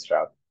not playing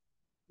Stroud.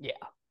 Yeah.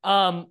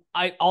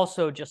 I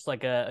also just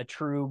like a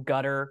true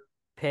gutter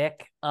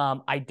pick.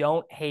 I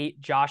don't hate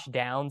Josh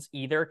Downs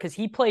either because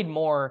he played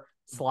more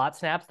slot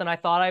snaps than I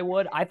thought I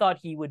would. I thought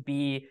he would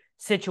be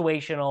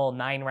situational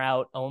 9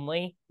 route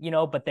only,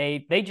 but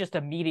they just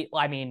immediately,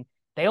 I mean,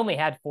 they only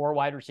had 4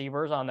 wide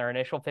receivers on their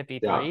initial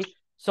 53. Yeah.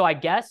 So I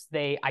guess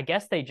they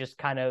just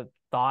kind of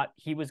thought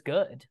he was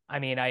good. I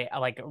mean,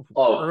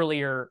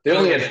 earlier. They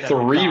only had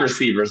 3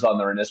 receivers on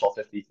their initial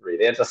 53.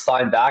 They had to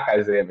sign back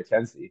Isaiah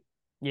McKenzie.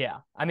 Yeah.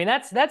 I mean,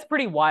 that's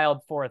pretty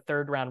wild for a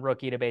 3rd round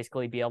rookie to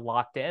basically be a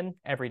locked in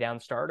every down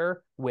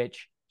starter,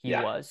 which he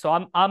was.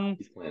 So I'm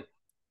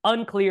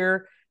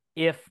unclear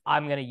if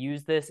I'm going to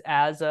use this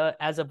as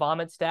a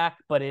vomit stack,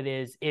 but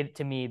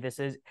to me,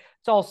 it's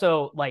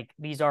also like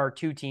these are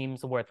 2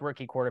 teams with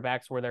rookie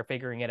quarterbacks where they're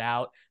figuring it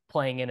out,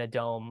 playing in a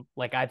dome.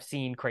 Like I've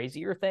seen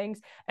crazier things.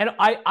 And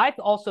I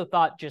also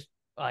thought, just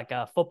like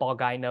a football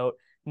guy note,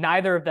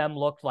 neither of them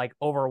looked like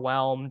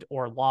overwhelmed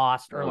or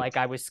lost or like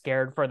I was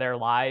scared for their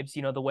lives.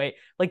 The way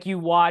like you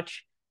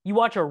watch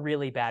a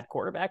really bad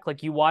quarterback,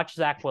 like you watch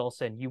Zach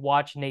Wilson, you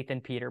watch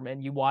Nathan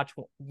Peterman, you watch,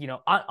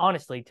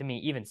 honestly, to me,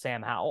 even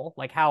Sam Howell,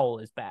 like Howell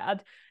is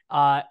bad.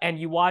 And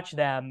you watch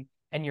them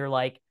and you're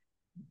like,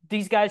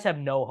 these guys have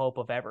no hope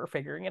of ever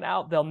figuring it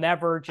out. They'll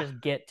never just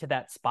get to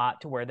that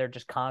spot to where they're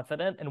just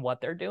confident in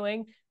what they're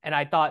doing. And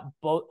I thought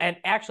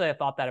I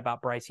thought that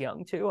about Bryce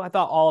Young too. I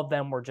thought all of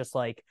them were just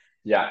like,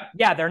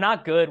 yeah, they're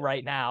not good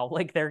right now.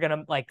 Like they're going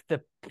to, like,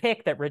 the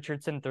pick that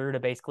Richardson threw to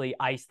basically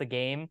ice the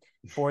game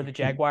for the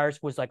Jaguars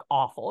was like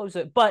awful.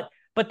 But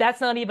that's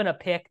not even a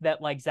pick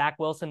that like Zach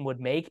Wilson would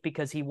make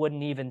because he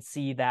wouldn't even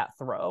see that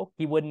throw.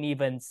 He wouldn't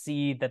even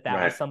see that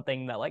was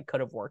something that like could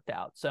have worked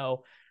out.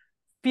 So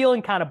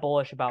feeling kind of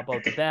bullish about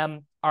both of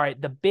them. All right.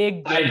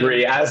 I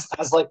agree. As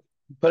like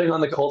putting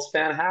on the Colts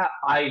fan hat,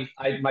 my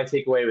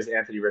takeaway was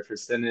Anthony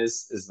Richardson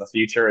is the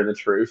future and the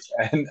truth.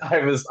 And I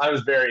was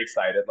very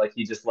excited. Like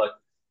he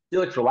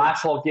looked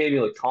relaxed all game. He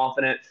looked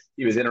confident.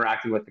 He was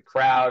interacting with the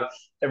crowd.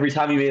 Every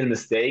time he made a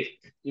mistake,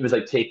 he was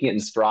like taking it in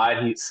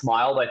stride. He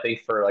smiled, I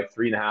think, for like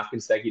 3.5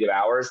 consecutive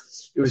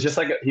hours. It was just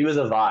like he was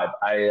a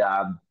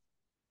vibe.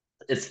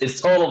 It's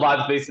total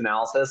vibes-based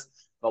analysis.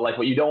 But like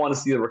what you don't want to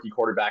see the rookie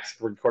quarterback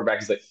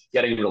is like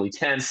getting really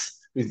tense.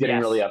 Who's getting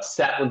really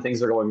upset when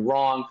things are going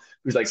wrong.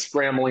 Who's like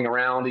scrambling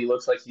around. He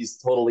looks like he's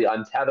totally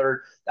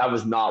untethered. That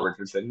was not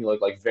Richardson. He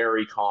looked like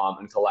very calm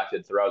and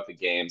collected throughout the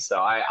game. So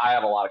I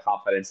have a lot of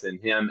confidence in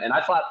him. And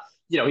I thought,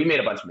 he made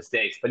a bunch of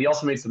mistakes, but he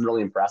also made some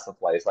really impressive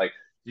plays. Like,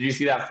 did you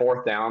see that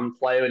 4th down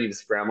play when he was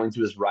scrambling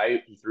to his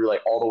right? He threw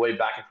like all the way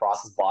back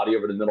across his body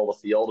over the middle of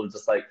the field and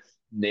just like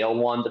nailed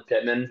one to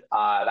Pittman.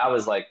 That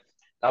was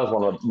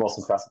one of the most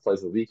impressive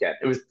plays of the weekend.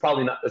 It was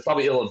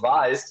probably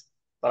ill-advised,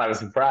 but I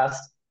was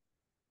impressed.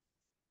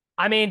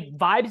 I mean,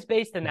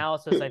 vibes-based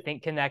analysis, I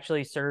think, can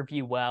actually serve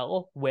you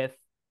well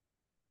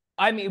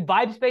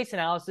vibes-based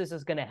analysis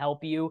is going to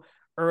help you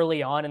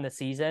early on in the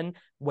season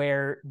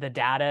where the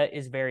data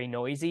is very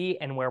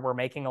noisy and where we're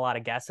making a lot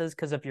of guesses.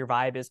 Because if your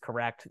vibe is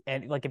correct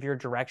and like if you're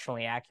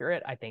directionally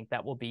accurate, I think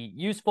that will be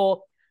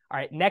useful. All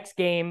right, next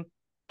game,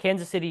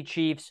 Kansas City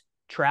Chiefs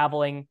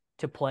traveling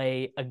to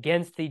play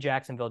against the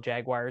Jacksonville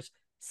Jaguars.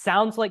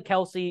 Sounds like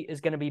Kelsey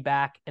is going to be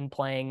back and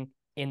playing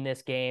in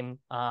this game.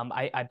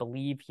 I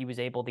believe he was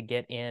able to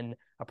get in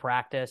a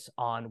practice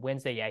on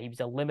Wednesday. Yeah, he was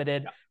a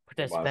limited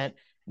participant.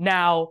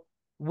 Now,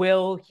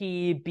 will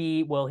he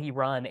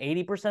run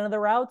 80% of the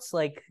routes?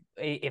 Like,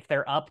 if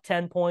they're up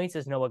 10 points,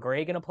 is Noah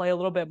Gray going to play a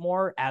little bit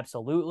more?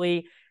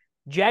 Absolutely.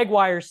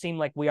 Jaguars seem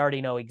like we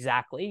already know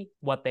exactly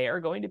what they are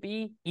going to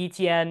be.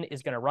 Etienne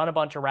is going to run a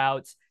bunch of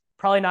routes,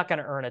 probably not going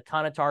to earn a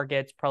ton of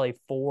targets, probably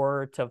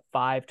 4 to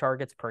 5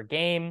 targets per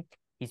game.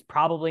 He's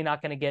probably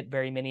not going to get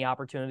very many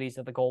opportunities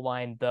at the goal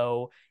line,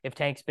 though. If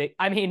Tank Bigsby,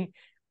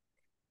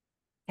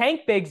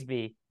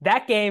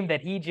 that game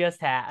that he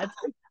just had,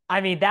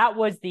 that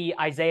was the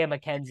Isaiah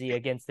McKenzie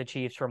against the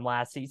Chiefs from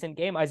last season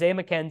game. Isaiah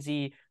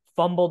McKenzie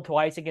fumbled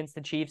twice against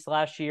the Chiefs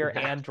last year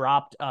and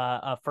dropped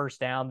a first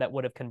down that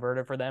would have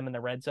converted for them in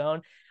the red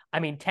zone.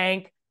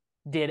 Tank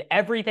did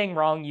everything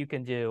wrong you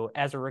can do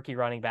as a rookie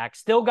running back,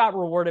 still got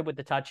rewarded with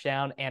the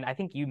touchdown. And I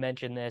think you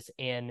mentioned this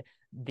in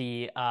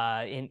the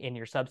in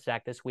your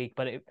Substack this week,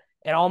 but it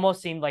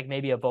almost seemed like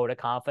maybe a vote of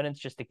confidence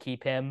just to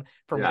keep him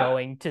from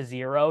going to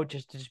zero,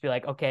 just to be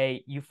like,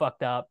 okay, you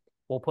fucked up,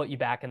 we'll put you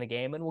back in the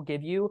game and we'll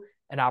give you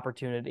an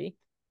opportunity.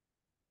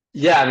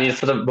 Yeah,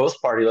 for the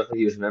most part, he looked like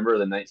he was a member of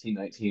the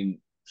 1919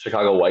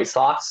 Chicago White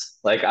Sox.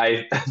 Like,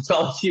 I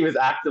felt like he was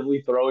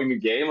actively throwing the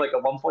game. Like,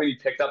 at one point, he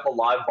picked up a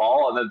live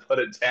ball and then put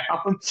it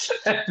down.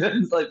 And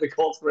then, the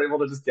Colts were able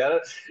to just get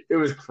it. It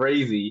was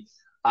crazy.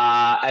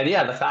 And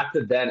yeah, the fact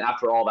that then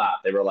after all that,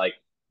 they were like,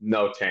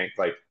 no, Tank,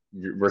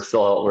 we're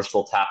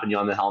still tapping you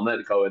on the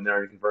helmet. Go in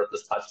there and convert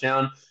this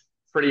touchdown.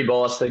 Pretty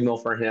bullish signal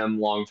for him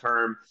long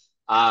term.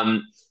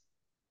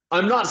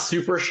 I'm not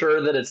super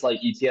sure that it's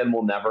Etienne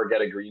will never get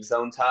a green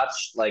zone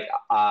touch.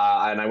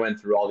 And I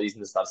went through all these in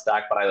the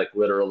Substack, but I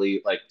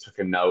literally took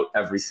a note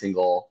every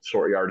single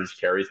short yardage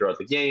carry throughout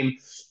the game.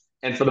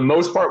 And for the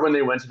most part, when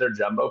they went to their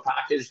jumbo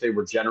package, they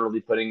were generally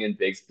putting in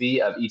Bigsby.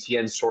 Of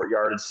Etienne's short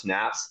yardage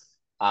snaps,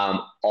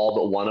 all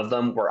but one of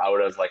them were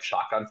out of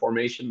shotgun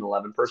formation,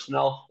 11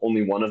 personnel.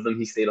 Only one of them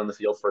he stayed on the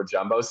field for a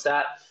jumbo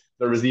set.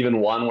 There was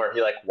even one where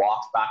he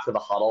walked back to the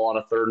huddle on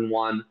a 3rd and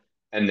 1.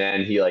 And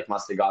then he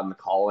must have gotten the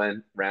call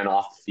in, ran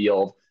off the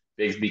field.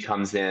 Bigsby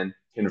comes in,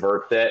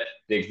 converts it.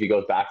 Bigsby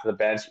goes back to the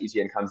bench.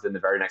 Etienne comes in the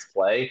very next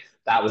play.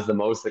 That was the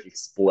most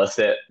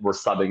explicit, we're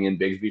subbing in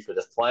Bigsby for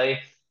this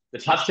play. The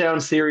touchdown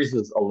series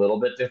was a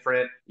little bit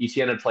different.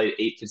 Etienne had played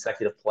 8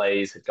 consecutive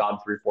plays, had gotten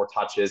 3-4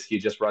 touches. He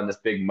just run this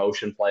big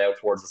motion play out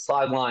towards the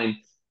sideline.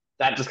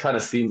 That just kind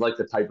of seemed like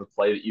the type of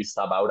play that you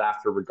sub out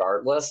after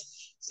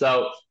regardless.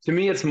 So to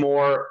me, it's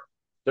more,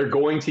 they're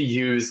going to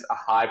use a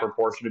high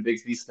proportion of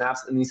Bigsby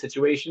snaps in these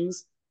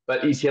situations,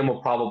 but Etienne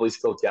will probably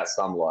still get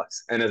some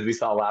looks. And as we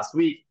saw last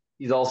week,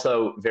 he's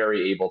also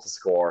very able to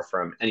score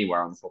from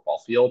anywhere on the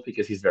football field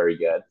because he's very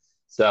good.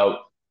 So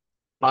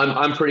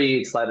I'm pretty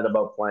excited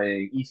about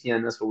playing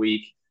Etienne this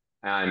week.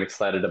 I'm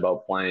excited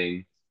about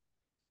playing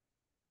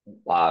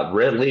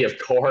Ridley, of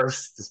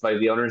course, despite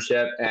the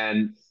ownership.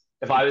 And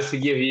if I was to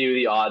give you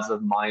the odds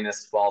of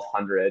minus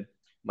 1,200,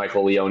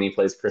 Michael Leone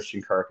plays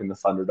Christian Kirk in the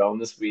Thunderdome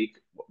this week,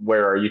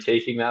 where are you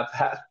taking that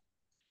bet?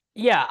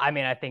 Yeah, I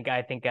think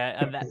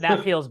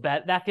that feels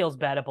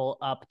bettable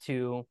up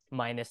to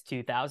minus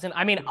 2,000.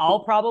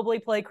 I'll probably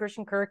play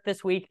Christian Kirk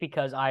this week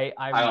because I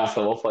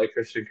also will play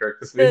Christian Kirk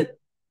this week.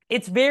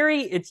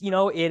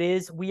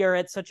 We are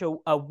at such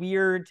a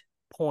weird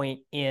point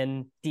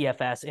in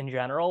DFS in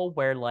general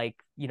where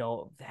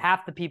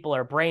half the people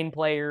are brain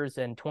players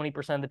and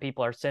 20% of the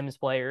people are Sims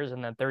players,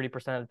 and then 30%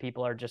 of the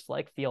people are just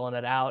feeling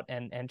it out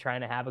and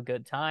trying to have a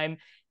good time.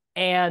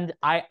 And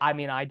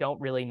I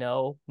don't really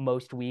know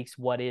most weeks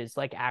what is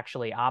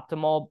actually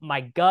optimal.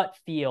 My gut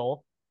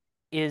feel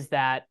is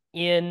that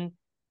in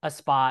a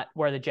spot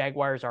where the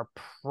Jaguars are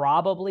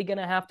probably going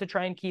to have to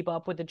try and keep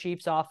up with the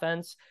Chiefs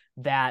offense,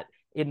 that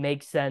it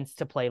makes sense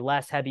to play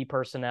less heavy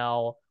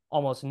personnel,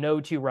 almost no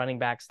 2 running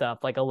back stuff,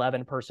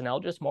 11 personnel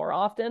just more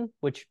often,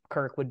 which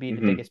Kirk would be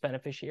the biggest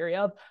beneficiary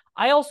of.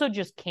 I also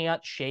just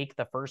can't shake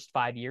the first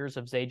 5 years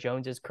of Zay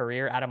Jones's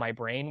career out of my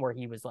brain where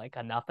he was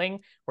a nothing,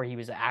 where he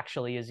was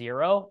actually a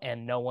 0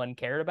 and no one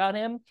cared about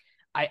him.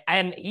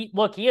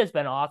 He has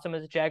been awesome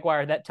as a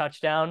Jaguar. That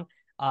touchdown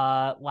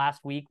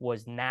last week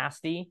was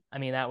nasty.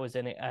 That was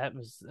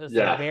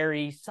a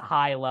very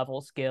high level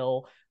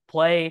skill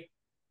play.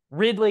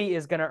 Ridley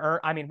is going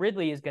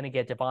to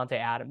get Devontae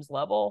Adams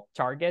level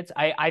targets.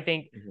 I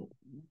think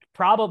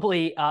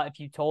probably if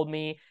you told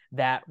me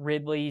that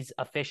Ridley's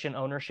efficient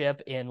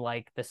ownership in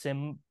the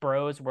Sim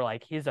Bros were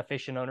his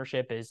efficient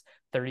ownership is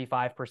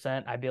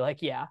 35%, I'd be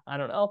like, yeah, I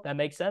don't know. That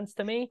makes sense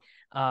to me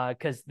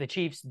because the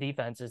Chiefs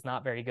defense is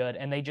not very good.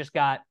 And they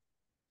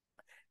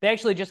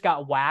actually just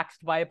got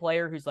waxed by a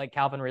player who's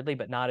Calvin Ridley,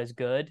 but not as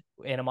good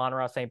in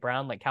Amon-Ra St.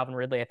 Brown. Calvin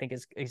Ridley, I think,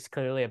 is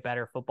clearly a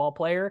better football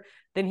player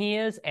than he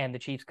is, and the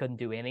Chiefs couldn't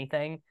do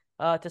anything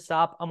to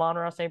stop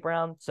Amon-Ra St.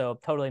 Brown. So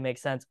totally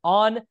makes sense.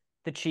 On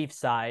the Chiefs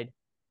side,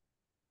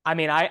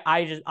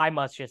 I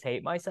must just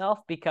hate myself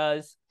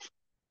because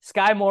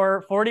Sky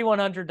Moore,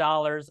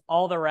 $4,100,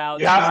 all the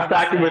routes. You have to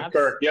stack him with snaps.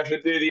 Kirk. You have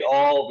to do the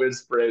all win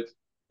sprint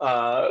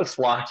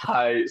flash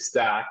high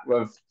stack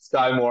with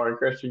Sky Moore and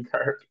Christian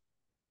Kirk.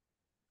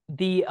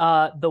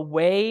 The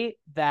way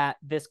that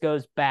this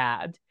goes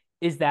bad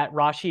is that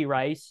Rashee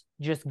Rice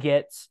just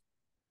gets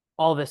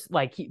all this,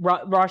 like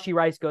Rashee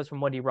Rice goes from,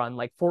 what did he run,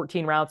 like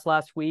 14 routes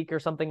last week or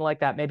something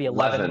like that, maybe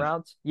 11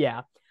 routes.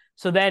 Yeah.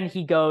 So then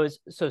he goes,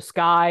 so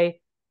Sky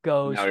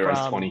goes now he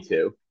runs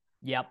 22.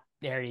 Yep,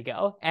 there you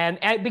go. And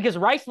because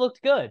Rice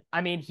looked good.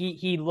 I mean,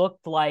 he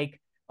looked like,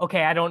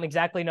 okay, I don't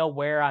exactly know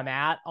where I'm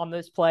at on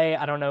this play.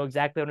 I don't know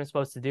exactly what I'm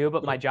supposed to do,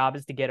 but my job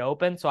is to get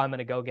open, so I'm going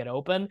to go get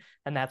open,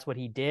 and that's what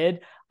he did.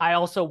 I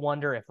also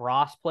wonder if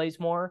Ross plays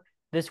more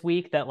this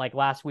week. That, like,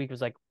 last week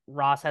was like,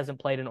 Ross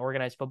hasn't played an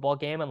organized football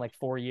game in like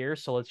 4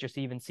 years, so let's just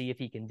even see if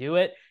he can do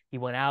it. He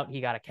went out,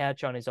 he got a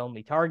catch on his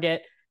only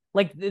target.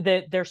 Like,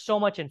 there's so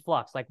much in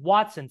flux. Like,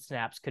 Watson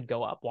snaps could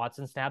go up.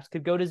 Watson snaps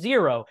could go to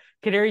 0.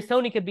 Kadarius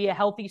Toney could be a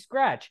healthy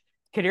scratch.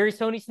 Kadarius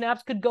Toney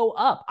snaps could go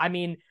up. I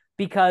mean,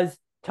 because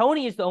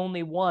Toney is the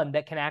only one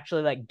that can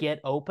actually, like,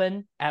 get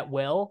open at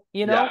will,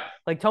 you know? Yeah.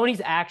 Like,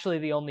 Toney's actually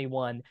the only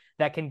one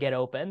that can get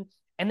open.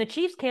 And the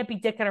Chiefs can't be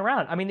dicking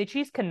around. I mean, the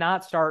Chiefs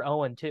cannot start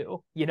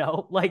 0-2, you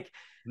know? Like,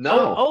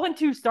 no.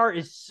 0-2 start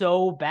is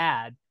so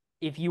bad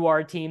if you are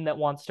a team that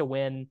wants to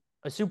win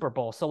a Super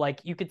Bowl. So, like,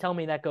 you could tell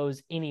me that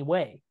goes any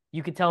way.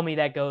 You could tell me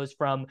that goes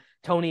from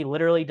Toney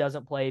literally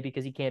doesn't play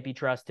because he can't be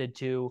trusted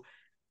to,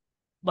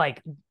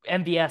 like,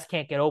 MVS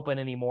can't get open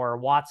anymore.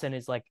 Watson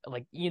is like,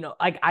 you know,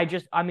 like,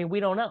 I mean, we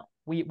don't know.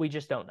 We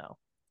just don't know.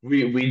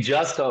 We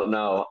just don't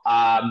know.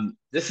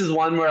 This is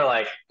one where,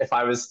 like, if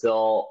I was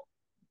still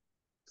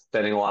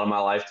spending a lot of my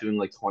life doing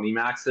like 20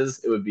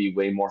 maxes, it would be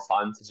way more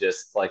fun to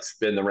just like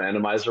spin the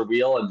randomizer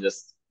wheel and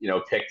just, you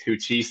know, pick 2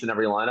 Chiefs in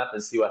every lineup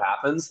and see what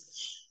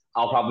happens.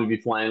 I'll probably be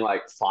playing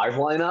like 5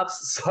 lineups,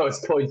 so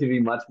it's going to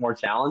be much more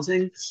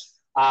challenging.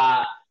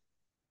 Yeah,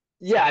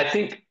 I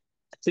think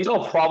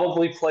I'll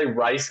probably play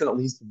Rice in at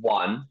least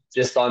one,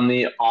 just on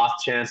the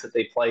off chance that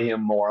they play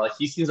him more. Like,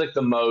 he seems like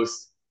the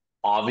most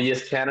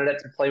obvious candidate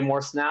to play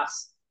more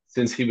snaps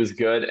since he was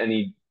good and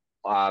he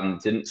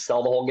didn't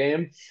sell the whole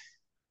game.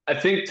 I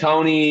think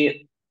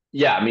Toney,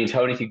 yeah, I mean,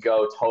 Toney could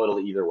go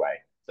totally either way.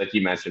 Like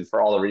you mentioned,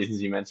 for all the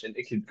reasons you mentioned,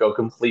 it could go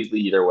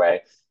completely either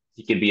way.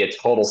 He could be a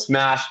total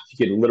smash. He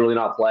could literally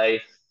not play.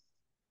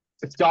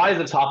 Sky is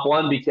the top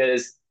one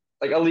because,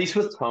 like, at least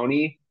with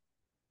Toney,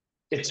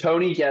 if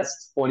Toney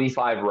gets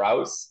 25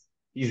 routes,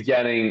 he's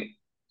getting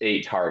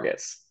 8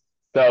 targets.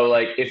 So,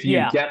 like, if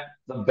you get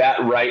the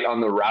bet right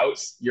on the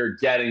routes, you're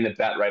getting the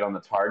bet right on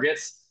the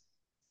targets.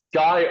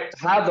 Sky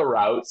had the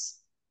routes,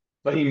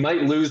 but he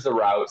might lose the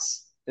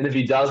routes. And if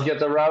he does get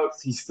the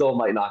routes, he still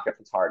might not get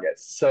the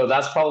targets. So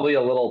that's probably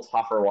a little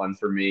tougher one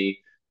for me,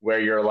 where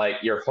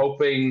you're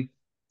hoping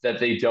that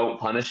they don't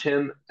punish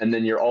him, and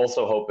then you're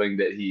also hoping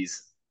that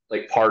he's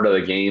like part of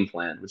the game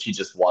plan, which he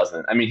just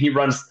wasn't. I mean,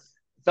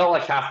 felt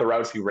like half the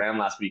routes he ran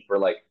last week were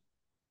like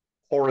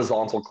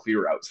horizontal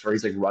clear routes, where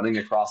he's like running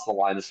across the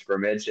line of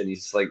scrimmage and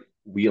he's like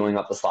wheeling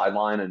up the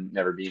sideline and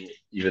never being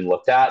even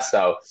looked at.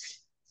 So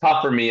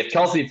tough for me. If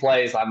Kelsey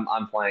plays,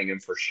 I'm playing him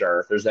for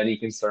sure. If there's any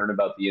concern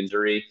about the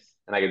injury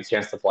and I get a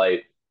chance to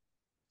play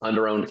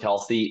under-owned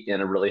Kelsey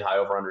in a really high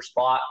over-under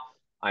spot,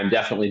 I'm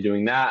definitely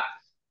doing that.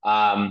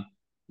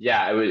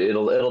 Yeah,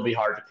 it'll be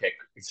hard to pick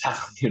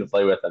exactly who to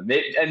play with him.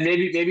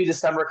 Maybe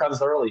December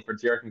comes early for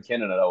Jerick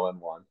McKinnon at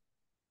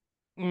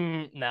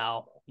 0-1.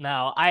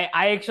 No. I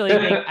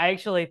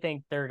actually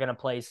think they're gonna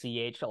play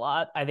CH a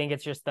lot. I think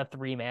it's just the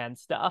 3-man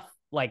stuff.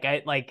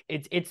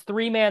 It's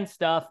 3-man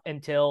stuff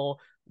until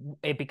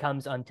it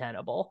becomes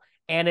untenable.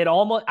 And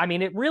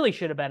it really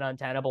should have been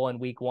untenable in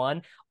week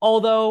 1.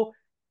 Although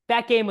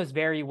that game was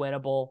very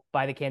winnable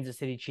by the Kansas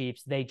City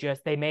Chiefs.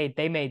 They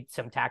made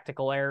some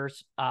tactical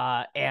errors.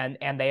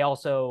 And they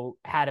also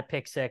had a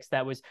pick 6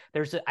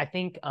 I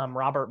think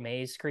Robert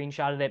Mays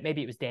screenshotted it.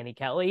 Maybe it was Danny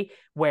Kelly,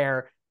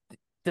 where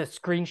the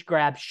screen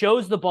grab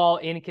shows the ball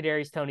in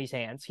Kadarius Toney's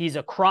hands. He's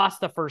across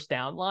the first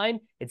down line.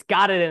 It's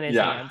got it in his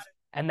hands.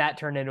 And that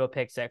turned into a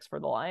pick 6 for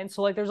the Lions.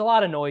 So, like, there's a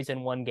lot of noise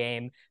in one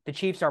game. The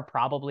Chiefs are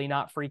probably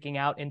not freaking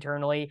out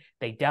internally.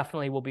 They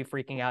definitely will be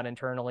freaking out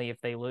internally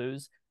if they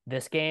lose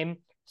this game.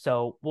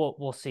 So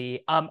we'll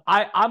see. I'm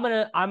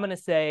gonna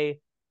say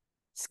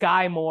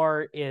Sky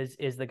Moore is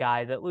the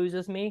guy that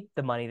loses me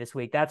the money this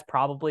week. That's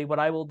probably what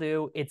I will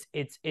do.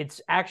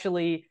 It's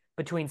actually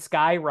between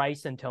Sky,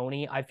 Rice, and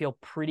Toney. I feel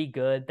pretty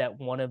good that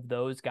one of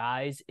those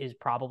guys is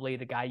probably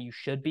the guy you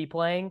should be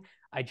playing.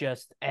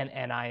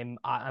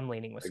 I'm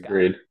leaning with Sky.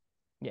 Agreed.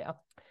 Yeah.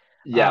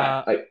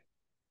 Yeah.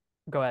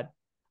 Go ahead.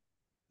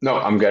 No,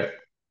 I'm good.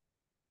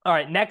 All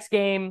right. Next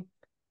game,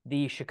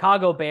 the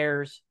Chicago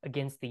Bears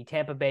against the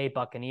Tampa Bay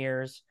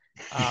Buccaneers.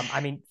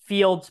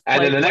 Fields.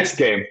 And in the next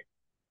game.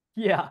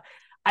 Yeah.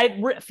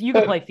 You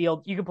can play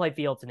Fields. You can play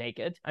Fields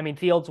naked. I mean,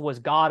 Fields was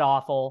god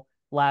awful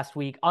last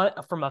week.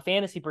 From a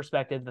fantasy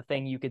perspective, the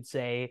thing you could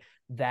say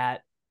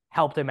that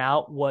helped him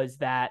out was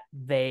that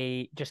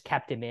they just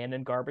kept him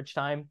in garbage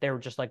time. They were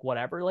just like,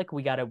 whatever, like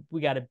we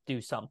gotta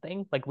do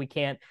something. Like we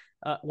can't.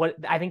 What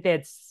I think they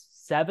had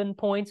 7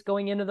 points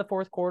going into the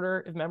fourth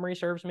quarter, if memory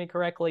serves me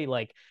correctly.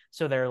 Like,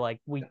 so they're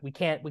like, we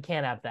can't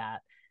have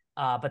that.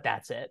 But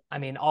that's it. I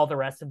mean, all the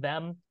rest of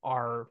them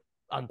are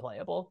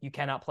unplayable. You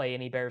cannot play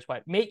any Bears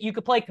wide. You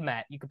could play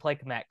Komet.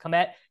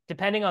 Komet,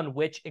 depending on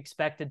which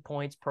expected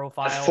points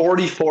profile. At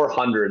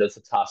 4,400, it's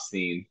a tough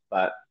scene,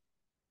 but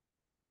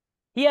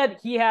he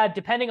had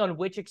depending on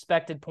which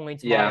expected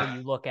points model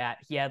you look at,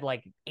 he had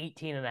like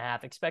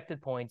 18.5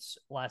 expected points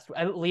last.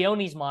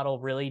 Leone's model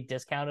really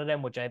discounted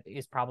him, which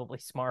is probably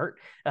smart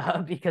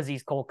because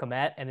he's Cole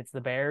Kmet and it's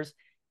the Bears.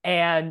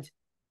 And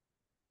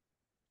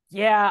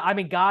yeah, I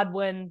mean,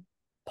 Godwin,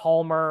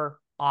 Palmer,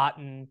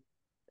 Otten,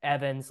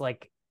 Evans,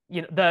 like,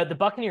 you know, the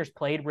Buccaneers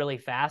played really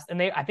fast,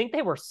 and I think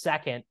they were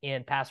second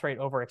in pass rate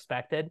over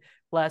expected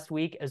last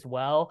week as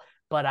well.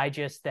 But I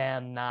just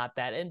am not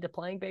that into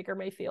playing Baker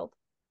Mayfield.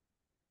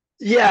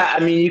 Yeah, I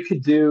mean,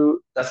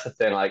 that's the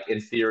thing. Like, in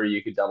theory,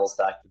 you could double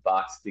stack the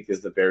Bucs because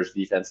the Bears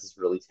defense is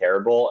really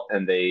terrible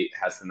and they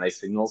have some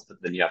nice signals,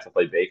 but then you have to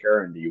play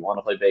Baker. And do you want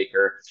to play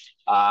Baker?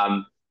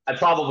 I'd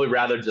probably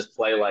rather just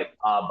play like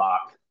a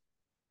Buck,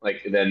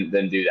 like than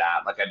do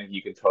that. Like, I think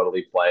you could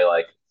totally play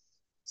like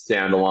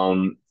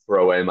standalone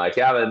throwaway Mike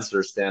Evans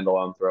or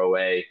standalone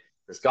throwaway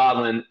Chris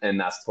Godwin, and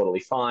that's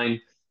totally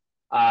fine.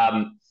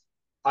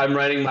 I'm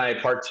writing my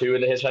part 2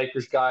 of the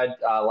Hitchhiker's Guide.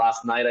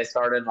 Last night I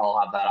started. I'll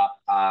have that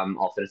up.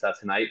 I'll finish that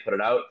tonight, put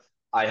it out.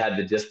 I had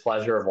the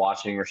displeasure of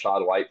watching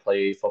Rachaad White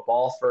play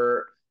football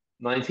for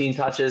 19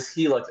 touches.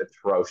 He looked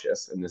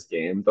atrocious in this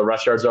game. The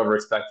rush yards over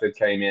expected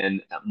came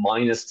in at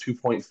minus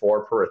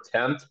 2.4 per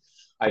attempt.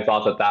 I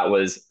thought that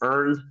was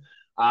earned.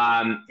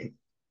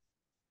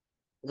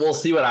 We'll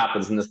see what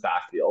happens in this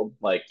backfield.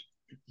 Like,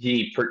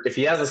 if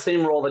he has the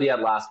same role that he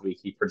had last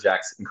week, he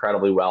projects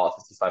incredibly well at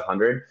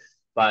 5,500.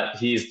 But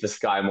he's the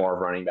Sky Moore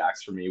of running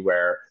backs for me,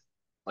 where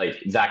like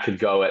that could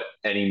go at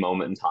any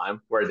moment in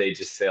time, where they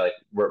just say like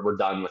we're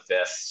done with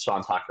this.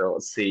 Sean Tucker,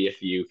 let's see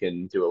if you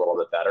can do a little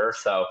bit better.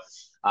 So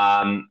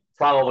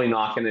probably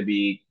not going to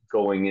be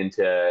going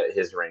into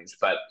his range,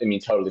 but I mean,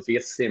 totally. If he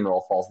gets the same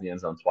role, falls in the end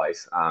zone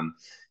twice,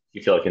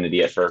 you feel like an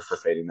idiot for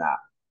fading that.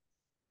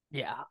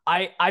 Yeah,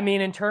 I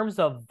mean, in terms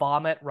of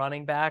vomit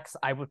running backs,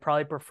 I would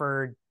probably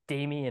prefer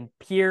Dameon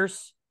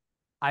Pierce.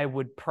 I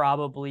would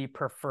probably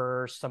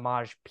prefer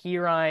Samaj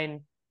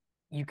Pirine.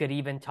 You could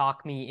even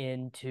talk me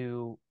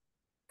into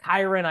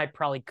Kyron. I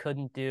probably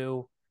couldn't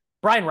do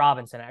Brian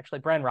Robinson. Actually,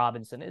 Brian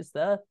Robinson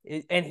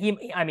and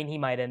he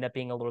might end up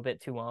being a little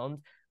bit too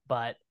owned,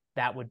 but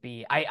that would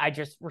be,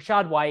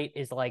 Rachaad White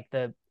is like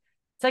it's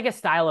like a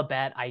style of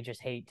bet I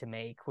just hate to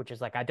make, which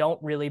is like, I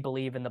don't really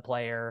believe in the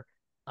player.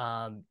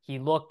 He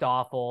looked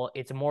awful.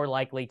 It's more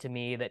likely to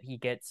me that he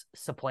gets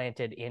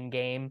supplanted in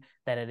game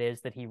than it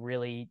is that he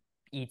really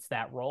eats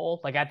that role.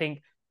 Like, I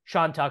think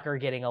Sean Tucker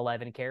getting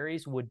 11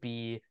 carries would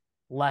be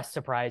less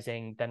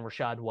surprising than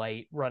Rachaad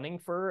White running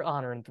for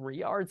 103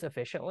 yards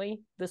efficiently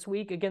this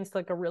week against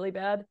like a really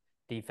bad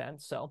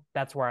defense. So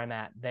that's where I'm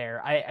at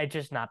there. I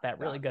just not that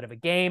really good of a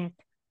game.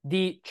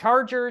 The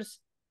Chargers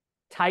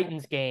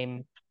Titans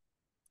game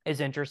is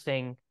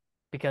interesting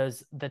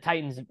because the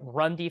Titans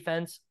run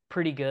defense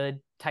pretty good.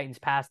 Titans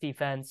pass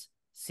defense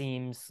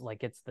seems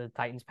like it's the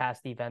Titans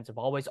pass defense of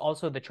always.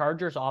 Also, the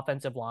Chargers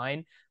offensive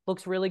line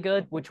looks really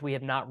good, which we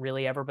have not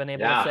really ever been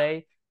able to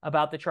say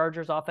about the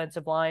Chargers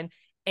offensive line.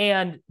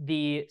 And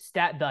the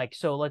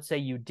so let's say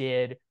you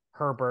did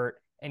Herbert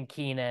and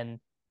Keenan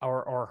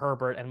or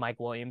Herbert and Mike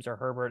Williams or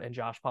Herbert and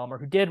Josh Palmer,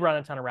 who did run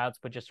a ton of routes,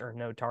 but just earned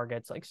no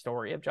targets, like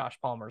story of Josh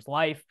Palmer's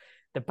life.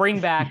 The bring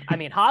back, I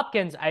mean,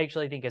 Hopkins, I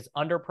actually think is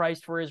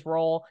underpriced for his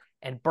role.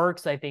 And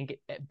Burks at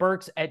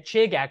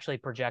Chig actually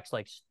projects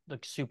like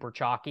super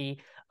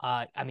chalky.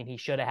 I mean, he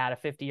should have had a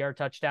 50-yard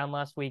touchdown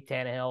last week.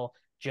 Tannehill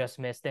just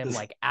missed him,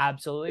 like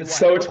absolutely. It's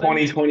so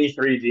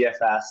 2023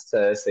 DFS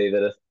to say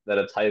that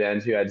a tight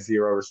end who had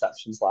 0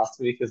 receptions last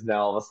week is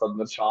now all of a sudden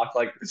the chalk.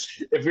 Like,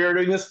 if we were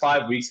doing this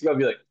 5 weeks ago, I'd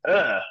be like,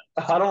 I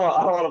don't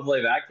want to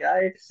play that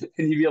guy,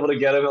 and you'd be able to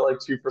get him at like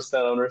 2%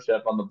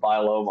 ownership on the buy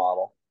low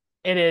model.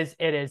 It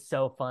is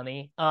so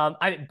funny.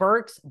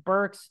 Burks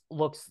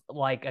looks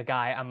like a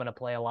guy I'm gonna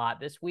play a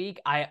lot this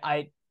week.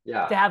 To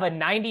have a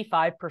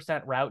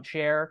 95% route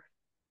share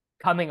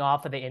coming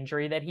off of the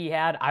injury that he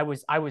had,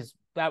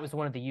 that was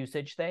one of the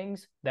usage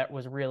things that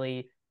was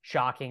really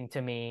shocking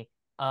to me.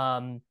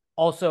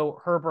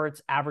 Also,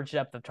 Herbert's average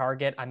depth of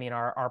target. I mean,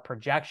 our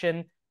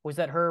projection was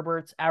that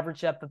Herbert's average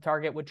depth of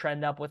target would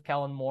trend up with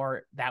Kellen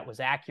Moore. That was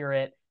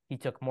accurate. He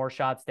took more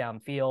shots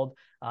downfield.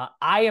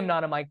 I am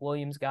not a Mike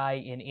Williams guy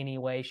in any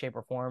way, shape,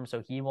 or form,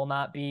 so he will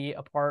not be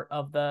a part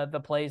of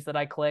the plays that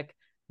I click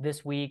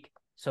this week.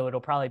 So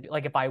it'll probably be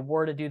like, if I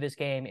were to do this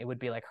game, it would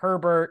be like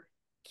Herbert,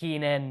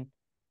 Keenan,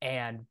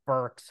 and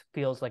Burks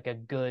feels like a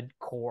good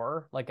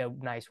core, like a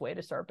nice way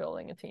to start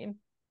building a team.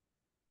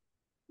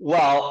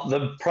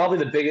 Well, probably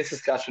the biggest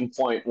discussion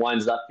point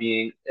winds up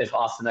being if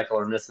Austin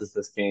Eckler misses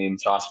this game,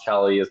 Josh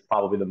Kelly is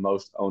probably the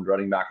most owned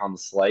running back on the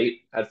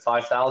slate at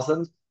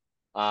 5,000.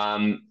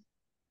 Um,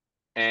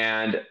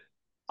 and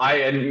I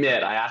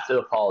admit I have to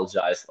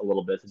apologize a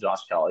little bit to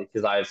Josh Kelly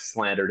because I've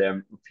slandered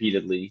him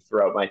repeatedly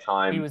throughout my He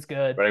time was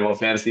good. running with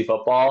fantasy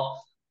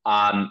football.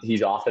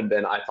 He's often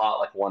been, I thought,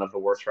 like one of the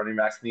worst running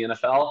backs in the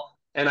NFL.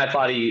 And I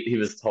thought he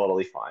was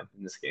totally fine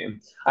in this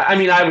game. I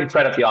mean, I would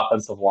credit the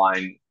offensive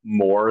line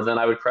more than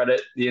I would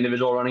credit the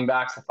individual running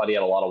backs. I thought he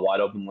had a lot of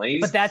wide open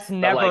lanes. But that's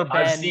never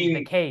been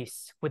the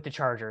case with the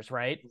Chargers,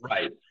 right?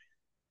 Right.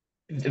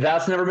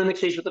 That's never been the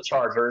case with the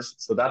Chargers,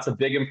 so that's a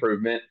big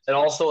improvement. And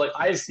also, like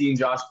I've seen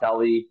Josh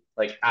Kelly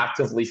like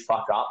actively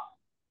fuck up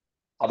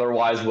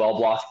otherwise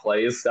well-blocked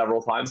plays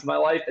several times in my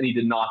life, and he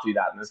did not do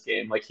that in this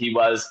game. Like he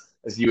was,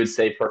 as you would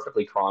say,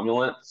 perfectly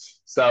cromulent.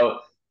 So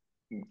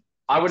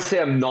I would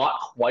say I'm not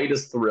quite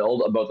as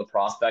thrilled about the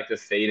prospect of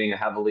fading a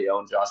heavily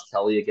owned Josh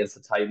Kelly against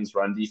the Titans'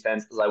 run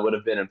defense as I would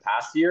have been in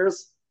past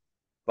years.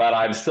 But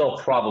I'm still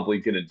probably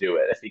going to do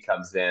it if he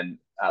comes in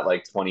at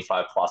like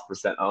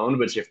 25+% owned,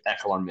 which if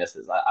Eckler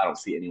misses, I don't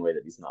see any way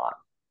that he's not.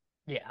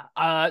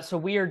 Yeah. So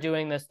we are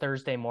doing this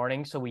Thursday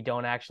morning, so we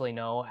don't actually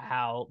know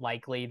how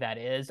likely that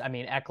is. I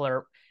mean,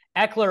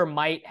 Eckler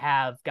might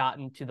have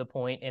gotten to the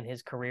point in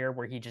his career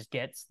where he just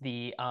gets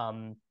the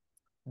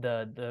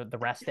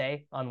rest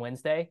day on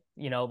Wednesday.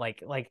 You know,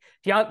 like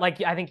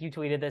I think you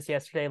tweeted this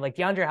yesterday. Like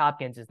DeAndre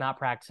Hopkins is not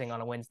practicing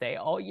on a Wednesday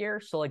all year,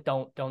 so like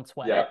don't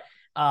sweat it.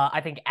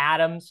 I think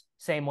Adams,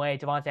 same way.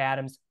 Devontae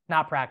Adams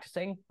not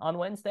practicing on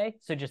Wednesday,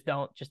 so just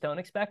don't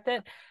expect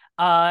it.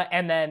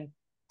 And then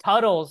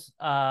Tuttle's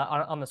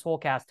on the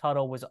Swolecast,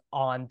 Tuttle was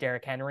on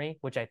Derrick Henry,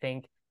 which I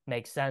think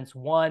makes sense.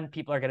 One,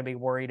 people are going to be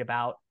worried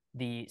about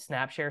the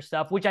snap share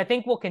stuff, which I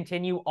think will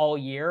continue all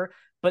year,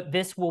 but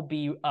this will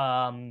be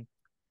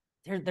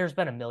there's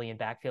been a million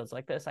backfields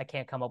like this. I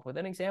can't come up with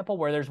an example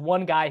where there's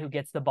one guy who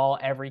gets the ball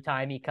every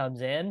time he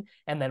comes in,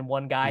 and then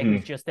one guy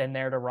who's just in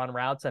there to run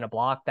routes and a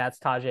block. That's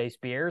Tajay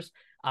Spears.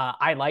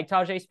 I like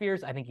Tajay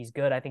Spears. I think he's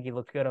good. I think he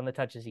looked good on the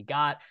touches he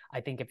got.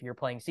 I think if you're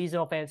playing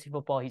seasonal fantasy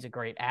football, he's a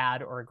great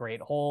add or a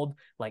great hold.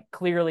 Like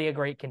clearly a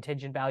great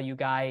contingent value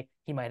guy.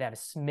 He might have a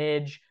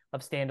smidge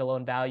of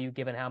standalone value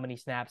given how many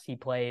snaps he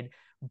played,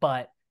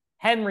 but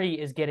Henry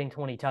is getting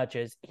 20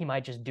 touches. He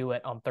might just do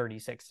it on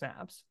 36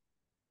 snaps.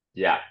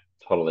 Yeah,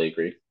 totally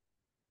agree.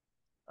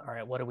 All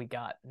right, what do we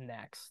got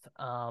next?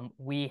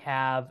 We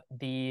have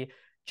the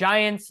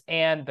Giants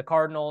and the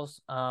Cardinals.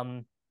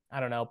 I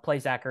don't know. Play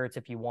Zach Ertz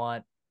if you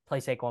want. Play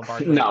Saquon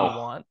Barkley if you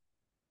want.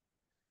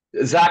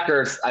 Zach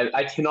Ertz,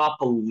 I cannot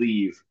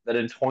believe that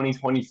in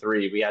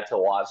 2023 we had to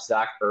watch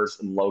Zach Ertz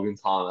and Logan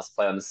Thomas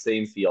play on the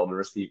same field and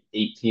receive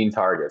 18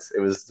 targets. It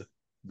was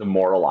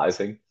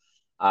demoralizing.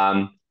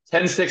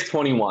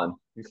 10-6-21.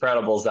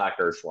 Incredible Zach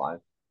Ertz line.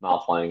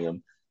 Not playing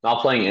him.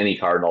 Not playing any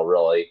Cardinal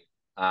really.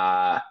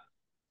 I'll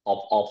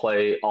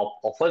play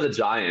the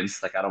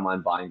Giants. Like I don't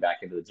mind buying back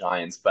into the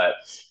Giants, but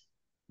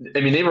I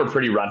mean they were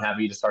pretty run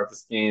heavy to start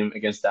this game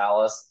against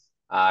Dallas.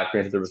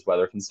 Granted there was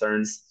weather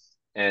concerns,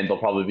 and they'll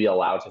probably be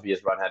allowed to be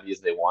as run heavy as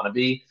they want to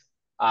be.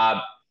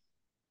 I'll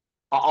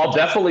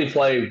definitely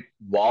play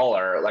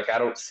Waller. Like I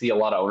don't see a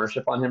lot of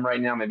ownership on him right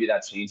now. Maybe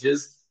that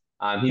changes.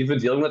 He's been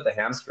dealing with the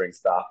hamstring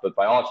stuff, but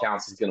by all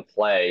accounts he's going to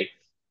play.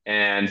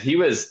 And he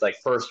was like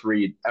first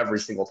read every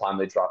single time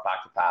they dropped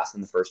back to pass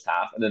in the first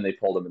half. And then they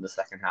pulled him in the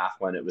second half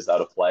when it was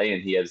out of play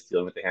and he was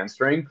dealing with the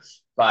hamstring.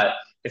 But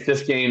if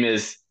this game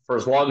is, for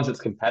as long as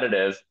it's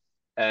competitive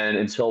and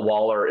until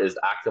Waller is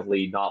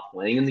actively not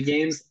playing in the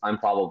games, I'm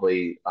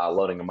probably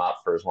loading him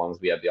up for as long as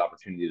we have the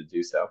opportunity to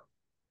do so.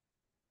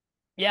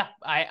 Yeah,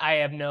 I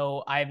have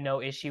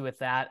no issue with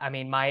that. I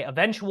mean, my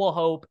eventual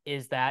hope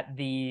is that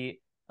the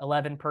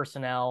 11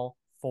 personnel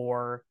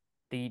for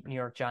the New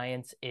York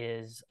Giants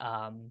is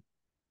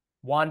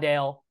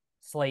Wandale,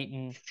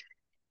 Slayton,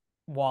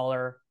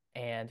 Waller,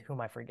 and who am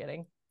I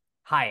forgetting?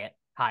 Hyatt.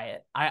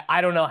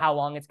 I don't know how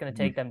long it's going to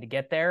take them to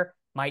get there.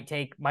 Might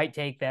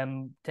take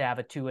them to have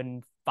a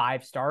 2-5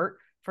 start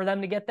for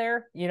them to get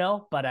there, you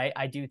know, but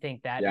I do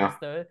think that is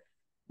the,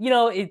 you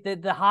know,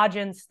 the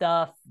Hodgins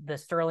stuff, the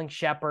Sterling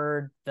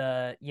Shepard,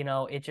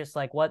 it's just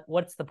like,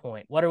 what's the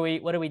point? What are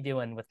we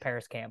doing with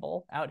Paris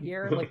Campbell out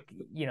here? Like,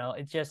 you know,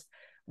 it's just,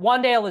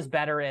 Wandale is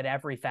better at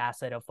every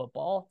facet of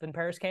football than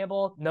Paris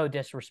Campbell. No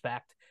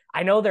disrespect.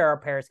 I know there are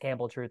Paris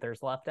Campbell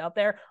truthers left out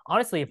there.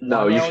 Honestly,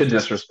 you should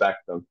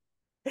disrespect them.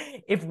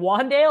 If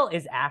Wandale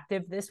is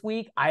active this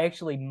week, he'll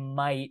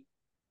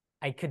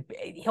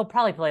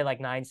probably play like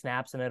 9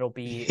 snaps and it'll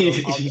be.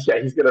 He's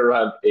going to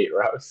run 8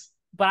 routes.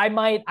 But I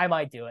might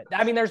do it.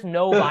 I mean, there's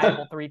no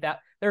viable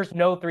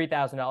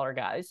 $3,000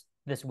 guys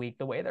this week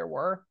the way there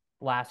were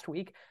last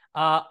week.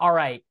 All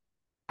right.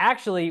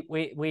 Actually,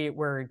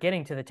 we're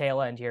getting to the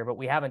tail end here, but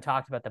we haven't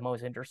talked about the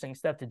most interesting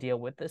stuff to deal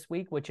with this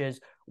week, which is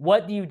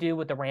what do you do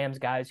with the Rams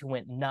guys who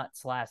went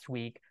nuts last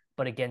week,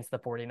 but against the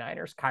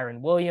 49ers?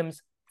 Kyron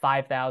Williams,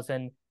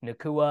 5,000,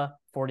 Nakua,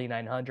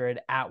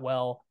 4,900,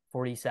 Atwell,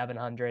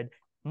 4,700.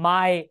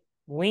 My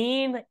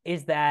lean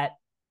is that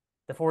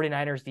the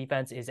 49ers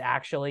defense is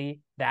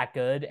actually that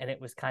good, and it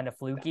was kind of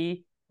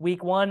fluky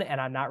week 1, and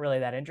I'm not really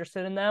that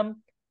interested in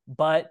them.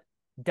 But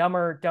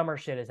dumber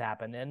shit has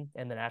happened in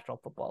the National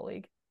Football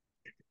League.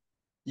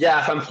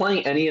 Yeah, if I'm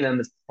playing any of them,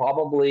 it's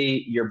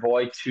probably your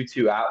boy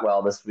Tutu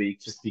Atwell this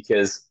week, just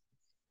because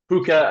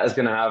Puka is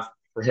going to have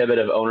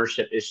prohibitive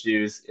ownership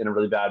issues in a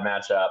really bad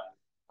matchup.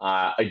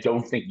 I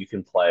don't think you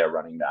can play a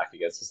running back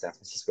against the San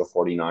Francisco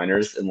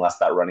 49ers unless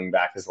that running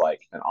back is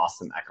like an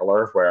Austin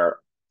Eckler, where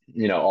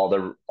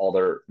all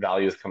their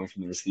value is coming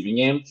from the receiving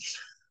game.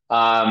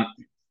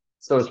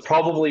 So it's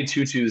probably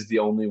Tutu's the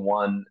only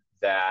one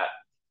that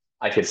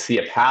I could see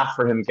a path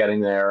for him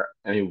getting there,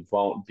 and he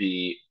won't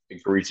be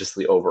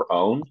egregiously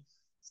over-owned.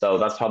 So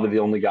that's probably the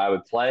only guy I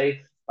would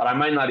play, but I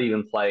might not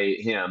even play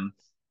him.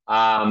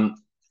 Probably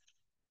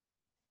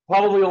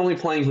only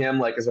playing him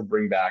like as a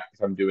bring back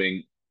if I'm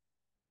doing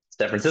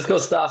San Francisco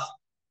stuff.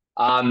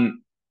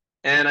 And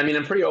I mean,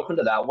 I'm pretty open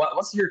to that.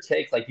 What's your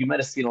take? Like, you might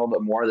have seen a little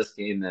bit more of this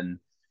game than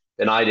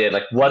I did.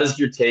 Like, what is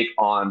your take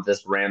on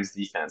this Rams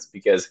defense?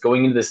 Because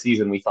going into the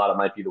season, we thought it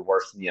might be the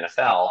worst in the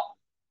NFL,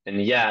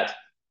 and yet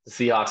the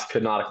Seahawks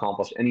could not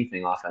accomplish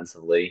anything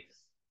offensively.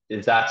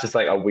 Is that just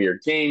like a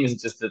weird game? Is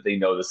it just that they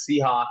know the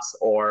Seahawks,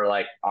 or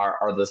like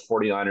are the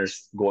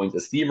 49ers going to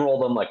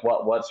steamroll them? Like,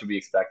 what should we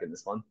expect in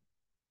this one?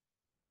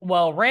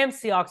 Well,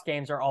 Rams-Seahawks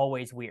games are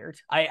always weird.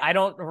 I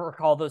don't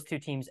recall those two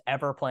teams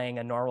ever playing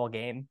a normal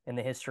game in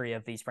the history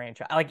of these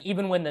franchises. Like,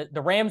 even when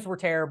the Rams were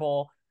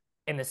terrible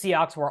and the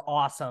Seahawks were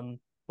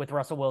awesome with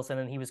Russell Wilson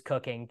and he was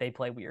cooking, they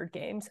play weird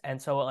games.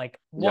 And so, like,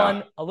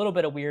 one, a little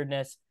bit of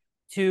weirdness.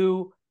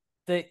 Two,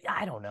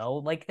 I don't know,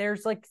 like,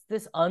 there's like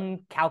this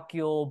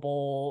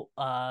uncalculable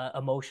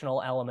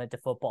emotional element to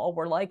football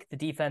where, like, the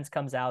defense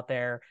comes out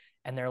there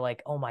and they're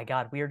like, oh my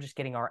God, we are just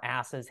getting our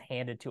asses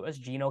handed to us.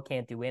 Geno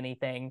can't do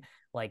anything.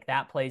 Like,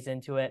 that plays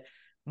into it.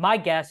 My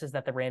guess is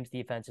that the Rams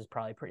defense is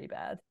probably pretty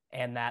bad,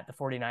 and that the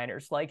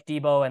 49ers, like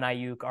Debo and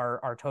Ayuk,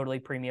 are totally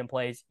premium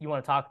plays. You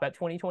want to talk about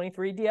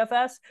 2023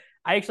 DFS?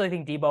 I actually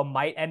think Debo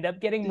might end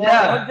up getting more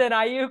than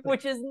Ayuk,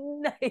 which is,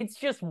 it's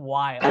just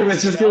wild. I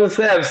was just going to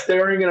say, I'm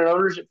staring at an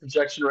ownership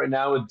projection right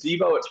now with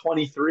Debo at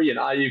 23 and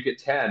Ayuk at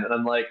 10. And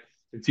I'm like,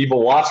 did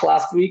people watch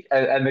last week?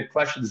 And the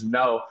question is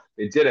no,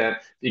 they didn't,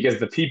 because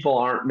the people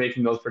aren't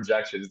making those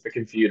projections. The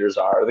computers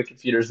are. The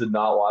computers did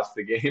not watch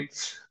the game.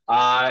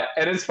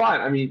 And it's fine.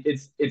 I mean,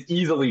 it's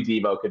easily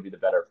Debo could be the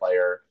better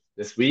player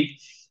this week.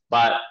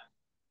 But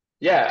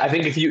yeah, I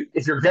think if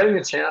you're getting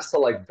a chance to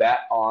like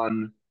bet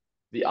on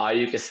the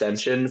Ayuk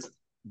ascension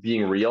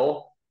being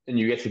real, and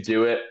you get to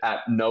do it at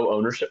no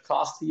ownership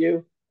cost to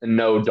you and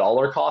no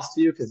dollar cost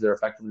to you because they're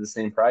effectively the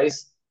same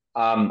price,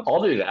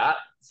 I'll do that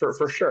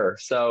for sure.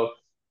 So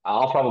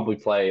I'll probably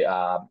play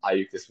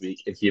Ayuk this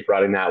week and keep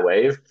riding that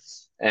wave.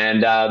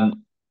 And I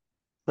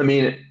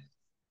mean,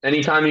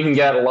 anytime you can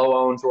get a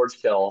low-owned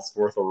George Kittle, it's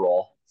worth a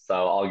roll.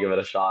 So I'll give it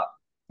a shot.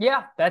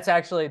 Yeah, that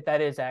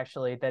is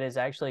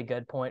actually a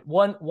good point.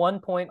 One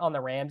point on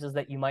the Rams is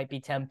that you might be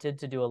tempted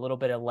to do a little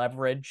bit of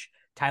leverage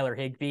Tyler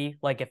Higbee.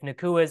 Like, if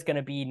Nakua is going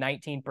to be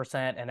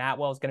 19% and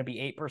Atwell is going to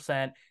be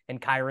 8%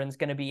 and Kyron's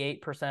going to be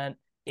 8%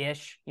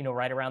 ish,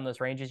 right around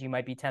those ranges, you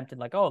might be tempted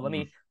like, oh, let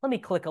me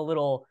click a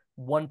little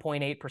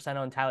 1.8%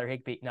 on Tyler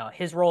Higbee. No,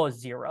 his role is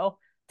 0.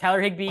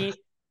 Tyler Higbee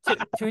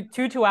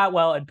to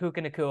Atwell and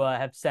Puka Nakua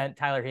have sent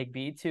Tyler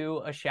Higbee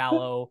to a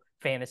shallow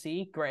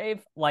fantasy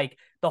grave. Like,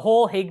 the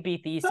whole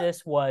Higbee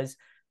thesis was,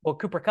 well,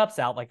 Cooper Kupp's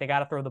out, like, they got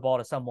to throw the ball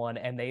to someone,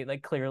 and they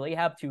like clearly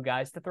have 2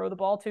 guys to throw the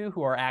ball to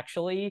who are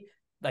actually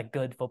like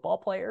good football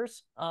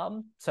players.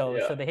 So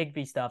the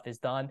Higbee stuff is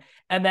done.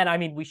 And then, I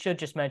mean, we should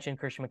just mention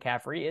Christian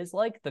McCaffrey is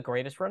like the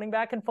greatest running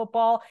back in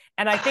football.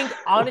 And I think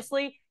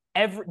honestly,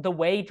 the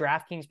way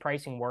DraftKings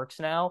pricing works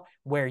now,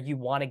 where you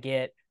want to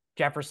get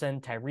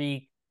Jefferson,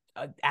 Tyreek,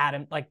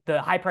 Adam, like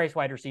the high price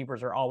wide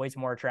receivers are always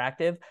more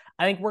attractive.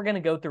 I think we're going to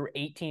go through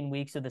 18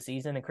 weeks of the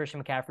season, and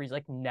Christian McCaffrey's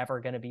like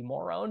never going to be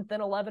more owned than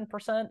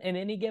 11% in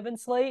any given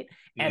slate.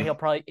 And he'll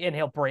break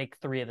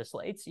 3 of the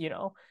slates,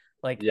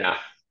 like,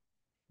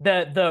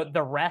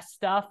 the rest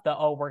stuff,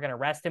 we're going to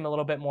rest him a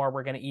little bit more,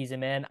 we're going to ease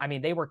him in. I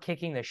mean, they were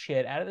kicking the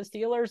shit out of the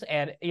Steelers,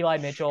 and Eli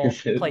Mitchell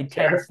played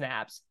 10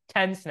 snaps.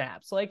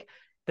 Like,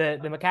 the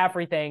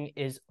McCaffrey thing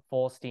is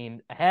full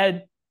steam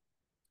ahead.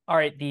 All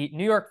right, the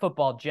New York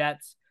Football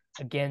Jets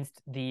against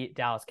the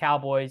Dallas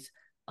Cowboys.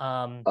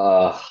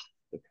 Depressing.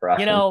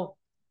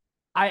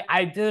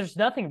 There's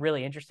nothing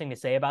really interesting to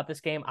say about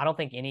this game. I don't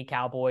think any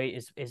Cowboy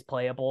is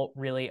playable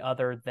really,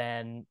 other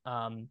than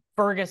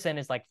Ferguson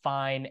is like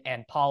fine,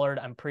 and Pollard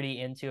I'm pretty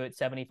into at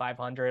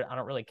 7,500. I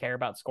don't really care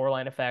about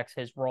scoreline effects.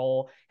 His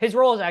role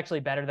is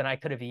actually better than I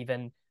could have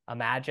even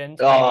imagined.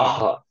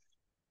 Yeah,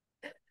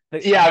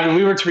 I mean,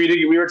 we were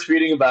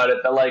tweeting about it,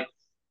 that like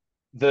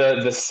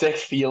the sick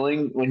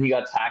feeling when he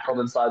got tackled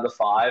inside the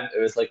 5. It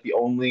was like the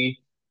only.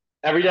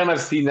 Every time I've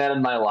seen that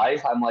in my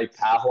life, I'm like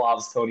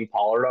Pavlov's Tony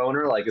Pollard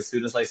owner. Like, as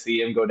soon as I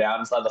see him go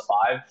down inside the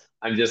 5,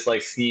 I'm just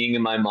like seeing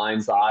in my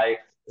mind's eye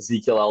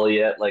Ezekiel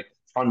Elliott like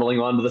trundling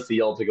onto the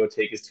field to go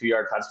take his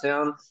 2-yard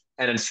touchdown.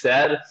 And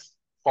instead,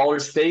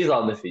 Pollard stays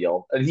on the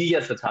field and he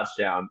gets a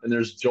touchdown, and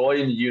there's joy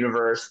in the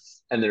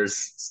universe and there's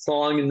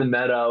song in the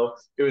meadow.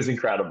 It was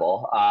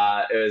incredible.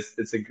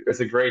 It's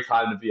a great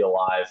time to be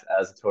alive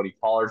as a Tony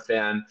Pollard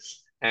fan.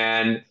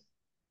 And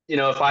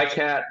if I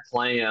can't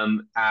play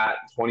him at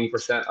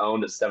 20%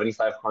 owned at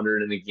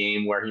 7,500 in a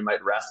game where he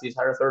might rest the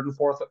entire third and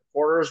fourth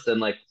quarters,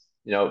 then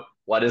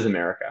what is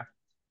America?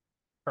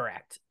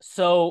 Correct.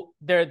 So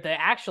the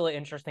actually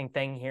interesting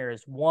thing here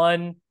is,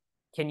 one,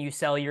 can you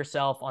sell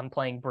yourself on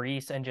playing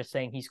Breece and just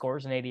saying he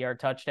scores an 80-yard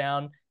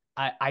touchdown?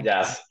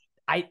 Yes.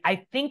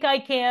 I think I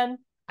can.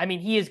 I mean,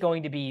 he is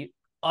going to be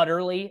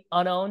utterly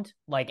unowned,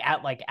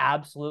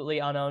 absolutely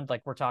unowned.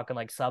 Like, we're talking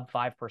like sub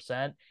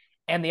 5%.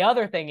 And the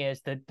other thing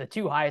is that the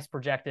two highest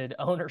projected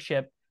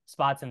ownership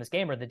spots in this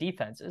game are the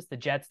defenses. The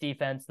Jets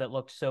defense that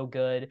looked so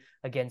good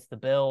against the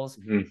Bills,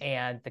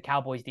 and the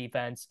Cowboys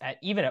defense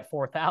even at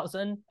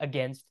 4,000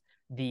 against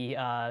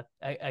the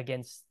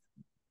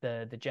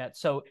Jets.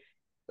 So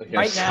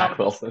right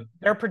now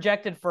they're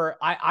projected for,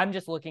 I'm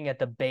just looking at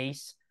the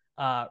base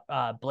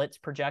blitz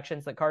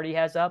projections that Cardi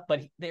has up,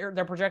 but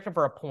they're projected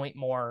for a point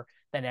more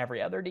than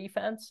every other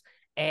defense.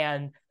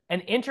 And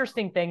an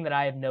interesting thing that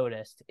I have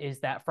noticed is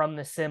that from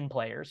the sim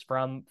players,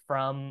 from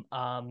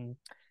the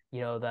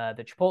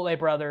Chipotle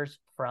brothers,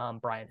 from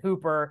Brian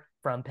Hooper,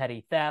 from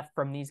Petty Theft,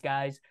 from these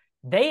guys,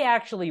 they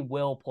actually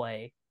will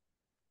play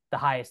the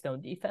highest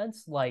owned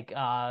defense. Like,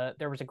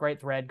 there was a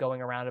great thread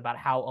going around about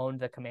how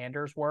owned the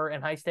Commanders were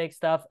in high stakes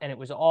stuff, and it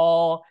was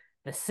all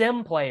the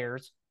sim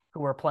players who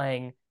were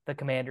playing the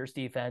Commanders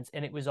defense,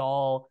 and it was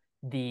all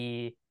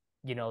the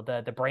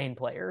brain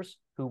players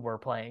who were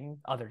playing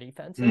other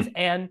defenses.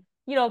 And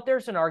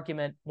there's an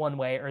argument one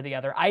way or the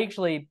other.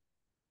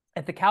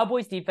 If the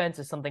Cowboys defense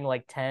is something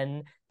like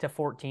 10 to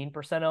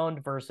 14%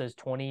 owned versus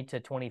 20 to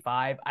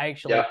 25, I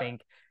actually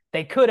think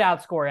they could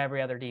outscore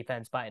every other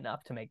defense by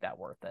enough to make that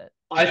worth it.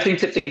 I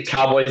think that the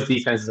Cowboys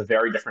defense is a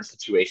very different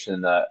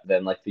situation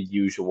than like the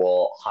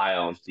usual high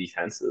owned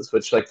defenses,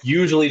 which like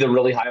usually the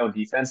really high owned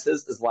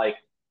defenses is like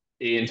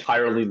the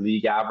entirely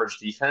league average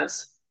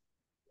defense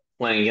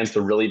playing against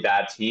a really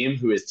bad team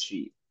who is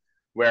cheap.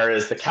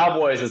 Whereas the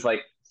Cowboys is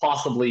like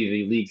possibly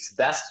the league's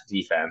best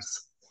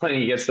defense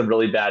playing against a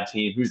really bad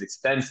team who's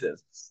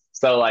expensive.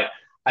 So like,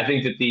 I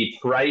think that the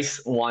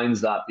price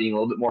winds up being a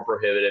little bit more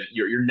prohibitive.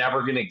 You're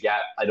never going to get,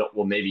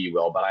 maybe you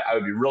will, but I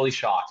would be really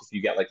shocked if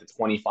you get like the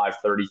 25,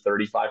 30,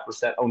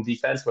 35% owned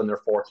defense when they're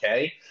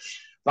 4K.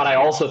 But I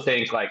also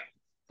think like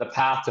the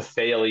path to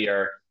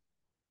failure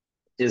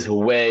is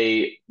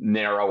way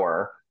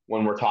narrower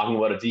when we're talking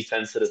about a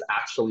defense that is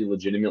actually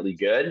legitimately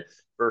good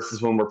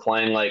versus when we're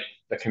playing like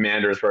the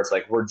Commanders, where it's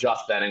like we're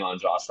just betting on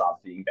Josh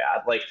Dobbs being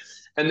bad. Like,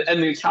 and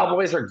the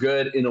Cowboys are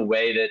good in a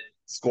way that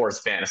scores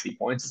fantasy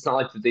points. It's not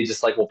like that they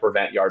just like will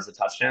prevent yards of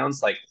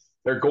touchdowns. Like,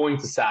 they're going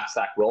to sack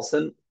Zach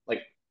Wilson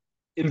like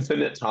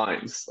infinite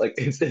times. Like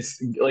it's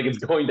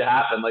going to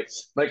happen. Like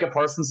Micah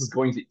Parsons is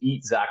going to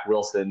eat Zach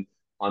Wilson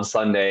on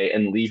Sunday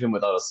and leave him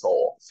without a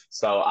soul.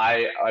 So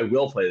I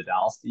will play the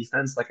Dallas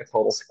defense like a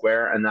total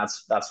square, and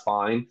that's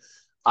fine.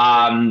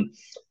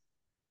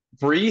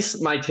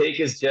 Breece, my take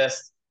is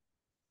just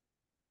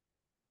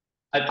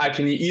I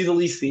can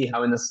easily see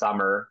how in the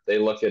summer they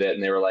looked at it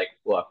and they were like,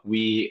 look,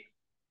 we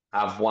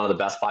have one of the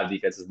best 5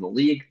 defenses in the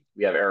league.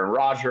 We have Aaron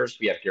Rodgers.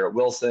 We have Garrett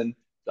Wilson.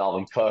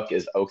 Dalvin Cook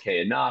is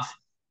okay enough.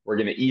 We're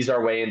going to ease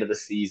our way into the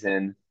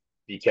season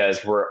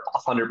because we're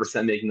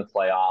 100% making the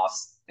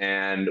playoffs,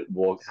 and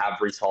we'll have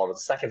Breece Hall in the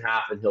second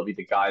half, and he'll be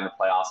the guy in the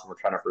playoffs, and we're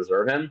trying to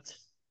preserve him.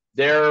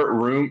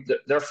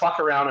 Their fuck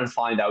around and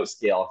find out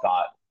scale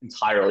got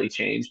entirely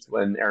changed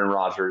when Aaron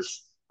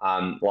Rodgers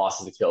lost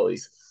his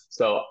Achilles.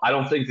 So I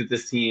don't think that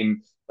this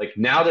team, like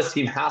now this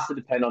team has to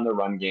depend on their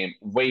run game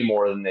way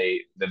more than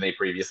they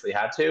previously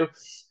had to.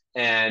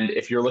 And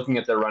if you're looking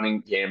at their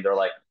running game, they're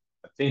like,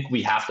 I think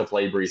we have to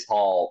play Breece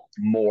Hall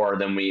more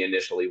than we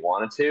initially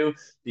wanted to,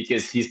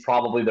 because he's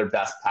probably their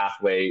best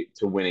pathway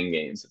to winning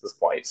games at this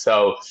point.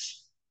 So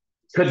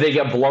could they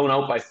get blown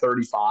out by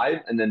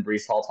 35 and then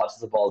Breece Hall touches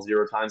the ball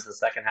 0 times in the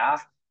second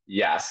half?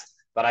 Yes.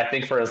 But I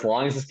think for as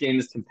long as this game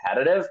is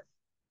competitive,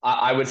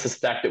 I would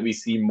suspect that we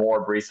see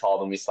more Breece Hall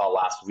than we saw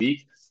last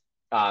week,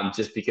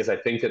 just because I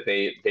think that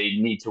they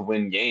need to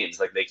win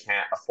games. Like, they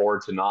can't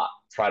afford to not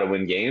try to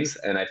win games.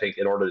 And I think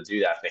in order to do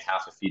that, they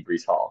have to feed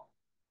Breece Hall.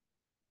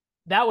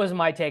 That was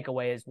my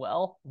takeaway as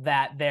well,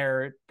 that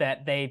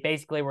they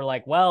basically were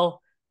like,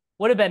 well,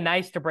 would have been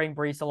nice to bring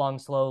Breece along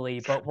slowly,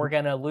 but we're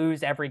going to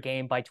lose every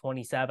game by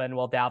 27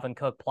 while Dalvin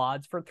Cook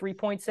plods for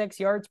 3.6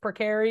 yards per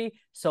carry.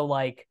 So,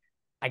 like,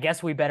 I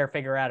guess we better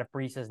figure out if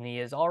Breece's knee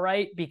is all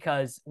right,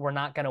 because we're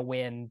not going to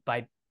win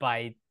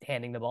by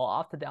handing the ball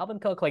off to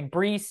Dalvin Cook. Like,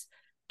 Breece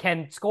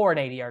can score an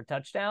 80-yard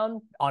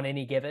touchdown on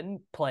any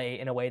given play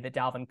in a way that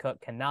Dalvin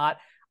Cook cannot.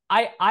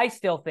 I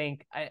still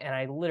think,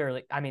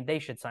 and they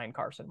should sign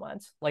Carson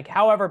Wentz. Like,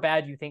 however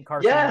bad you think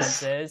Carson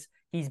Wentz is,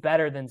 he's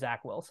better than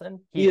Zach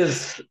Wilson. He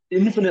is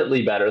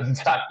infinitely better than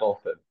Zach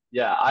Wilson.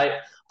 Yeah,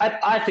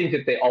 I think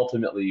that they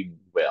ultimately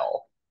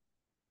will.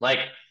 Like,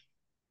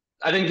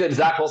 I think that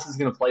Zach Wilson's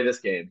going to play this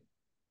game.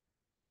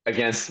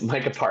 against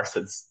Micah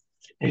Parsons.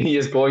 And he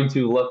is going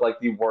to look like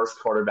the worst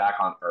quarterback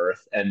on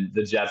earth, and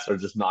the Jets are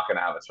just not going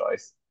to have a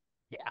choice.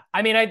 Yeah.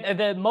 I mean,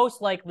 the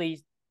most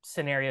likely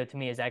scenario to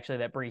me is actually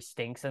that Brees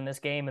stinks in this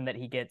game and that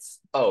he gets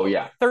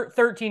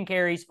 13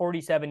 carries,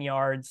 47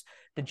 yards.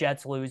 The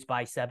Jets lose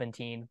by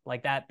 17.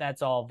 Like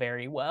that's all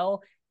very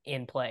well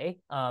in play.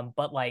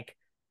 But like,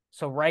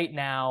 so right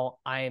now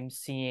I am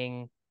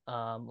seeing,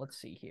 let's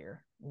see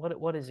here.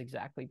 What is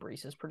exactly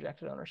Brees'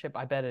 projected ownership?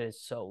 I bet it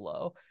is so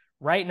low.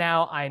 Right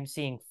now I'm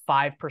seeing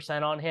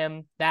 5% on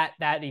him. That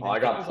even I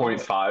got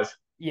 0.5.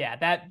 Yeah,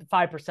 that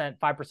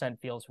 5%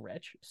 feels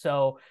rich.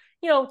 So,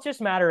 it's just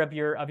a matter of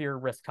your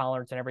risk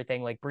tolerance and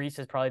everything. Like Brees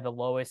is probably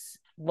the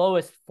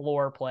lowest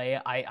floor play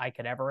I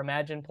could ever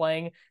imagine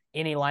playing.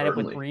 Any lineup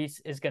with Brees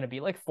is going to be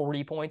like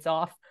 40 points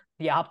off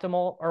the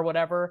optimal or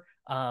whatever.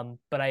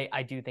 But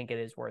I do think it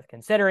is worth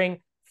considering.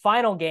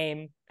 Final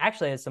game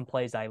actually has some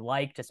plays I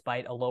like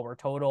despite a lower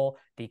total.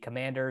 The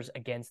Commanders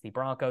against the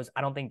Broncos. I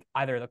don't think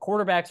either of the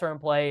quarterbacks are in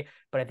play,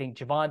 but I think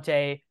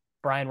Javonte,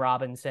 Brian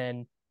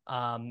Robinson,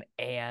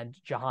 and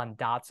Jahan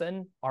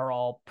Dotson are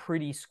all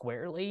pretty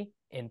squarely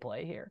in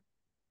play here.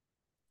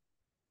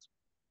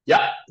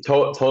 Yeah,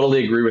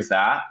 totally agree with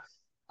that.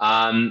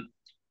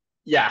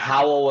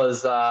 Howell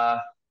was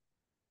not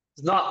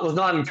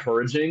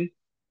encouraging,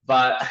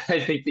 but I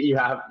think that you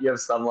have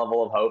some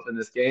level of hope in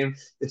this game.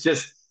 It's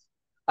just,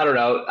 I don't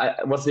know.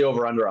 What's the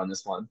over-under on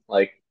this one?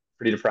 Like,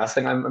 pretty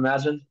depressing, I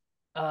imagine.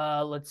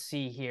 Let's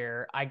see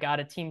here. I got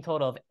a team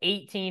total of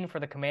 18 for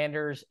the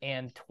Commanders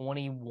and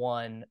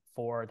 21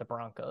 for the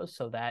Broncos.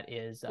 So that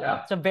is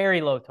it's a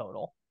very low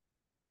total.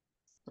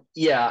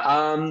 Yeah,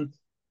 I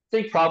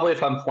think probably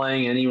if I'm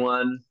playing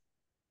anyone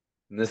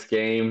in this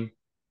game,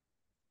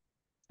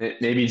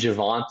 maybe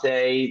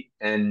Javonte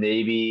and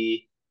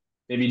maybe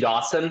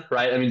Dawson,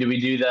 right? I mean,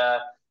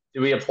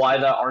 do we apply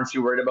the aren't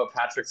you worried about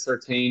Patrick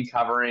Surtain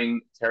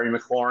covering Terry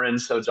McLaurin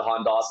so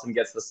Jahan Dawson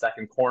gets the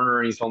second corner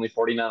and he's only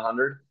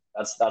 4,900?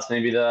 That's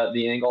maybe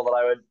the angle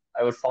that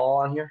I would fall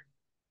on here.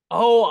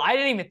 Oh, I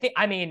didn't even think.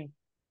 I mean,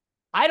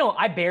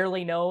 I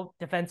barely know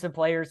defensive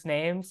players'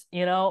 names,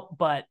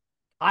 but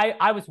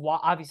I was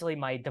obviously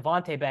my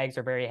Devontae bags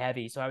are very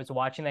heavy, so I was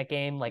watching that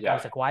game. Like I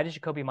was like, why does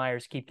Jakobi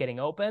Meyers keep getting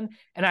open?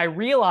 And I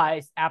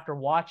realized after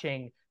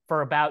watching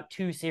for about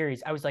 2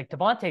 series, I was like,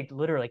 Devontae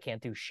literally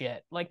can't do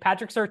shit. Like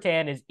Patrick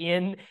Surtain is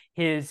in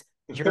his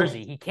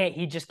jersey. He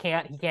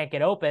can't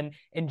get open.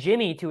 And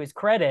Jimmy, to his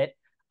credit,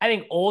 I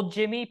think old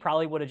Jimmy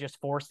probably would have just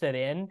forced it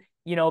in,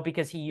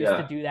 because he used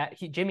to do that.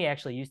 Jimmy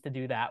actually used to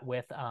do that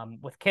with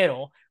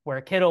Kittle,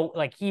 where Kittle,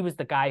 like he was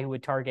the guy who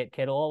would target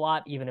Kittle a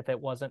lot, even if it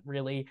wasn't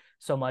really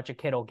so much a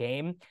Kittle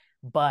game.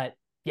 But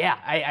yeah,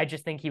 I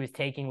just think he was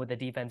taking what the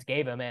defense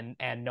gave him,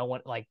 and no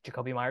one, like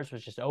Jakobi Meyers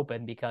was just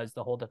open because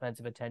the whole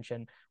defensive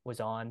attention was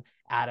on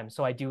Adam.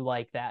 So I do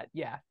like that.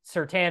 Yeah,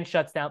 Surtain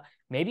shuts down.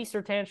 Maybe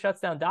Surtain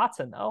shuts down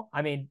Dotson though.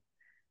 I mean,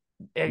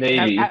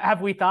 maybe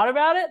have we thought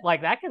about it?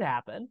 Like that could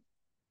happen.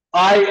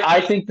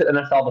 I think that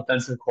NFL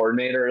defensive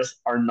coordinators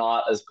are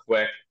not as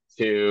quick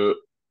to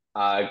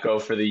go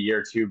for the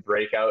year 2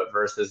 breakout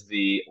versus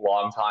the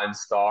longtime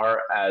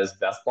star as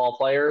best ball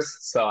players.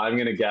 So I'm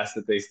going to guess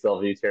that they still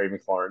view Terry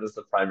McLaurin as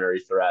the primary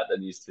threat that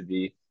needs to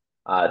be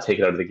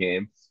taken out of the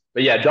game.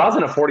 But yeah,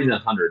 Dawson at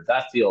 4,900,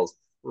 that feels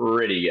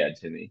pretty good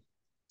to me,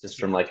 just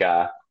from like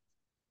a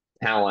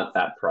talent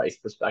at price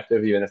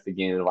perspective, even if the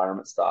game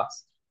environment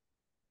sucks.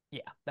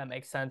 Yeah, that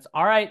makes sense.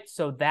 All right,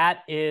 so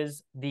that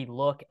is the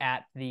look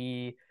at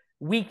the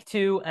Week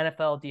 2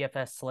 NFL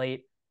DFS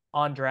slate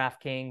on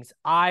DraftKings.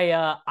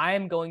 I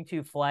am going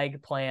to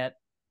flag plant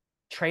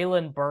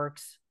Treylon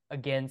Burks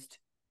against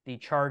the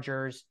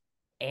Chargers,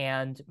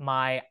 and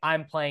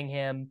I'm playing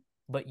him,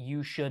 but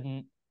you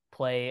shouldn't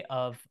play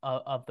of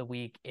the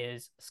week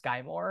is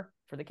Sky Moore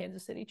for the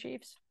Kansas City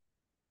Chiefs.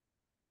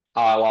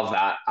 Oh, I love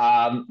that.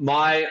 I'm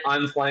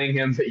playing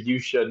him, but you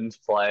shouldn't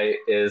play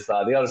is the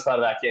other side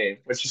of that game,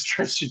 which is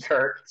Christian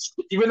Kirk.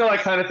 Even though I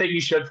kind of think you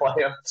should play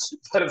him,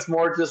 but it's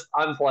more just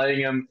I'm playing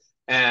him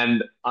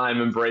and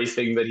I'm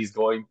embracing that it's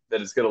going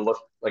to look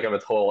like I'm a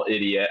total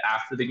idiot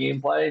after the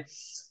gameplay.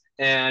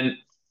 And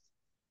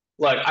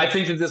look, I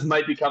think that this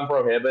might become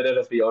prohibitive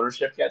if the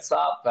ownership gets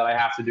up, but I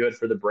have to do it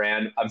for the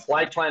brand. I'm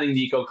flag planning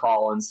Nico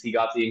Collins. He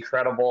got the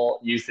incredible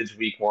usage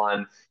week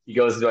 1. He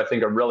goes into, I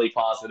think, a really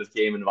positive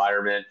game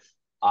environment.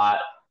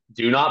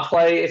 Do not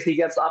play if he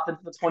gets up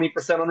into the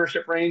 20%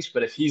 ownership range,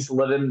 but if he's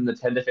living in the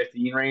 10 to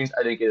 15 range,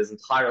 I think it is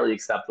entirely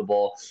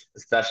acceptable,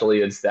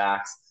 especially in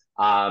stacks.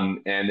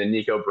 And the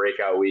Nico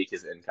breakout week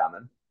is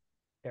incoming.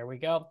 There we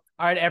go. All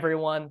right,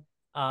 everyone.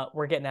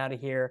 We're getting out of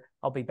here.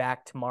 I'll be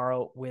back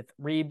tomorrow with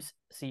Reeves.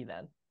 See you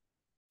then.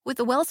 With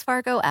the Wells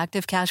Fargo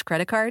Active Cash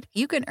Credit Card,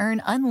 you can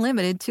earn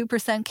unlimited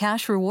 2%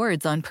 cash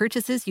rewards on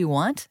purchases you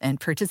want and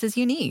purchases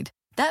you need.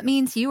 That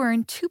means you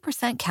earn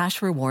 2%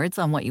 cash rewards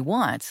on what you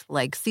want,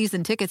 like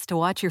season tickets to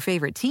watch your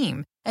favorite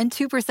team, and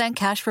 2%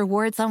 cash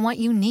rewards on what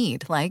you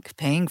need, like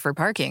paying for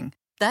parking.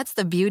 That's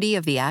the beauty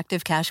of the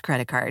Active Cash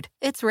Credit Card.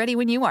 It's ready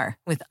when you are,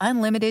 with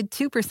unlimited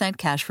 2%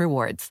 cash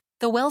rewards.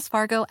 The Wells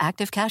Fargo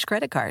Active Cash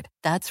Credit Card.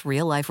 That's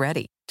real life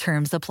ready.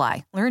 Terms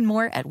apply. Learn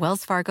more at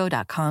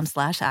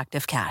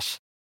wellsfargo.com/activecash.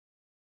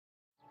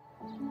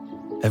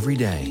 Every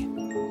day,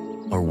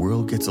 our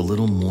world gets a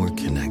little more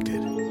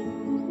connected,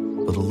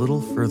 but a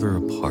little further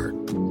apart.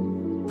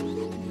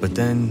 But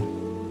then,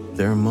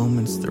 there are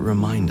moments that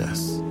remind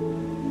us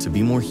to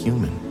be more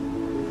human.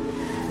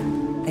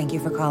 Thank you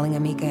for calling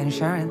Amica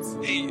Insurance.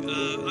 Hey,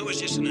 I was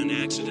just in an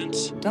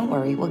accident. Don't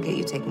worry, we'll get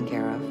you taken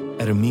care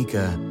of. At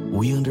Amica,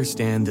 we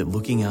understand that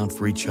looking out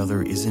for each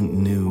other isn't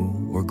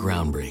new or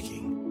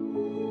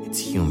groundbreaking. It's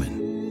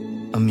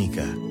human.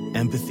 Amica,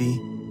 empathy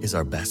is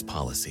our best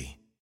policy.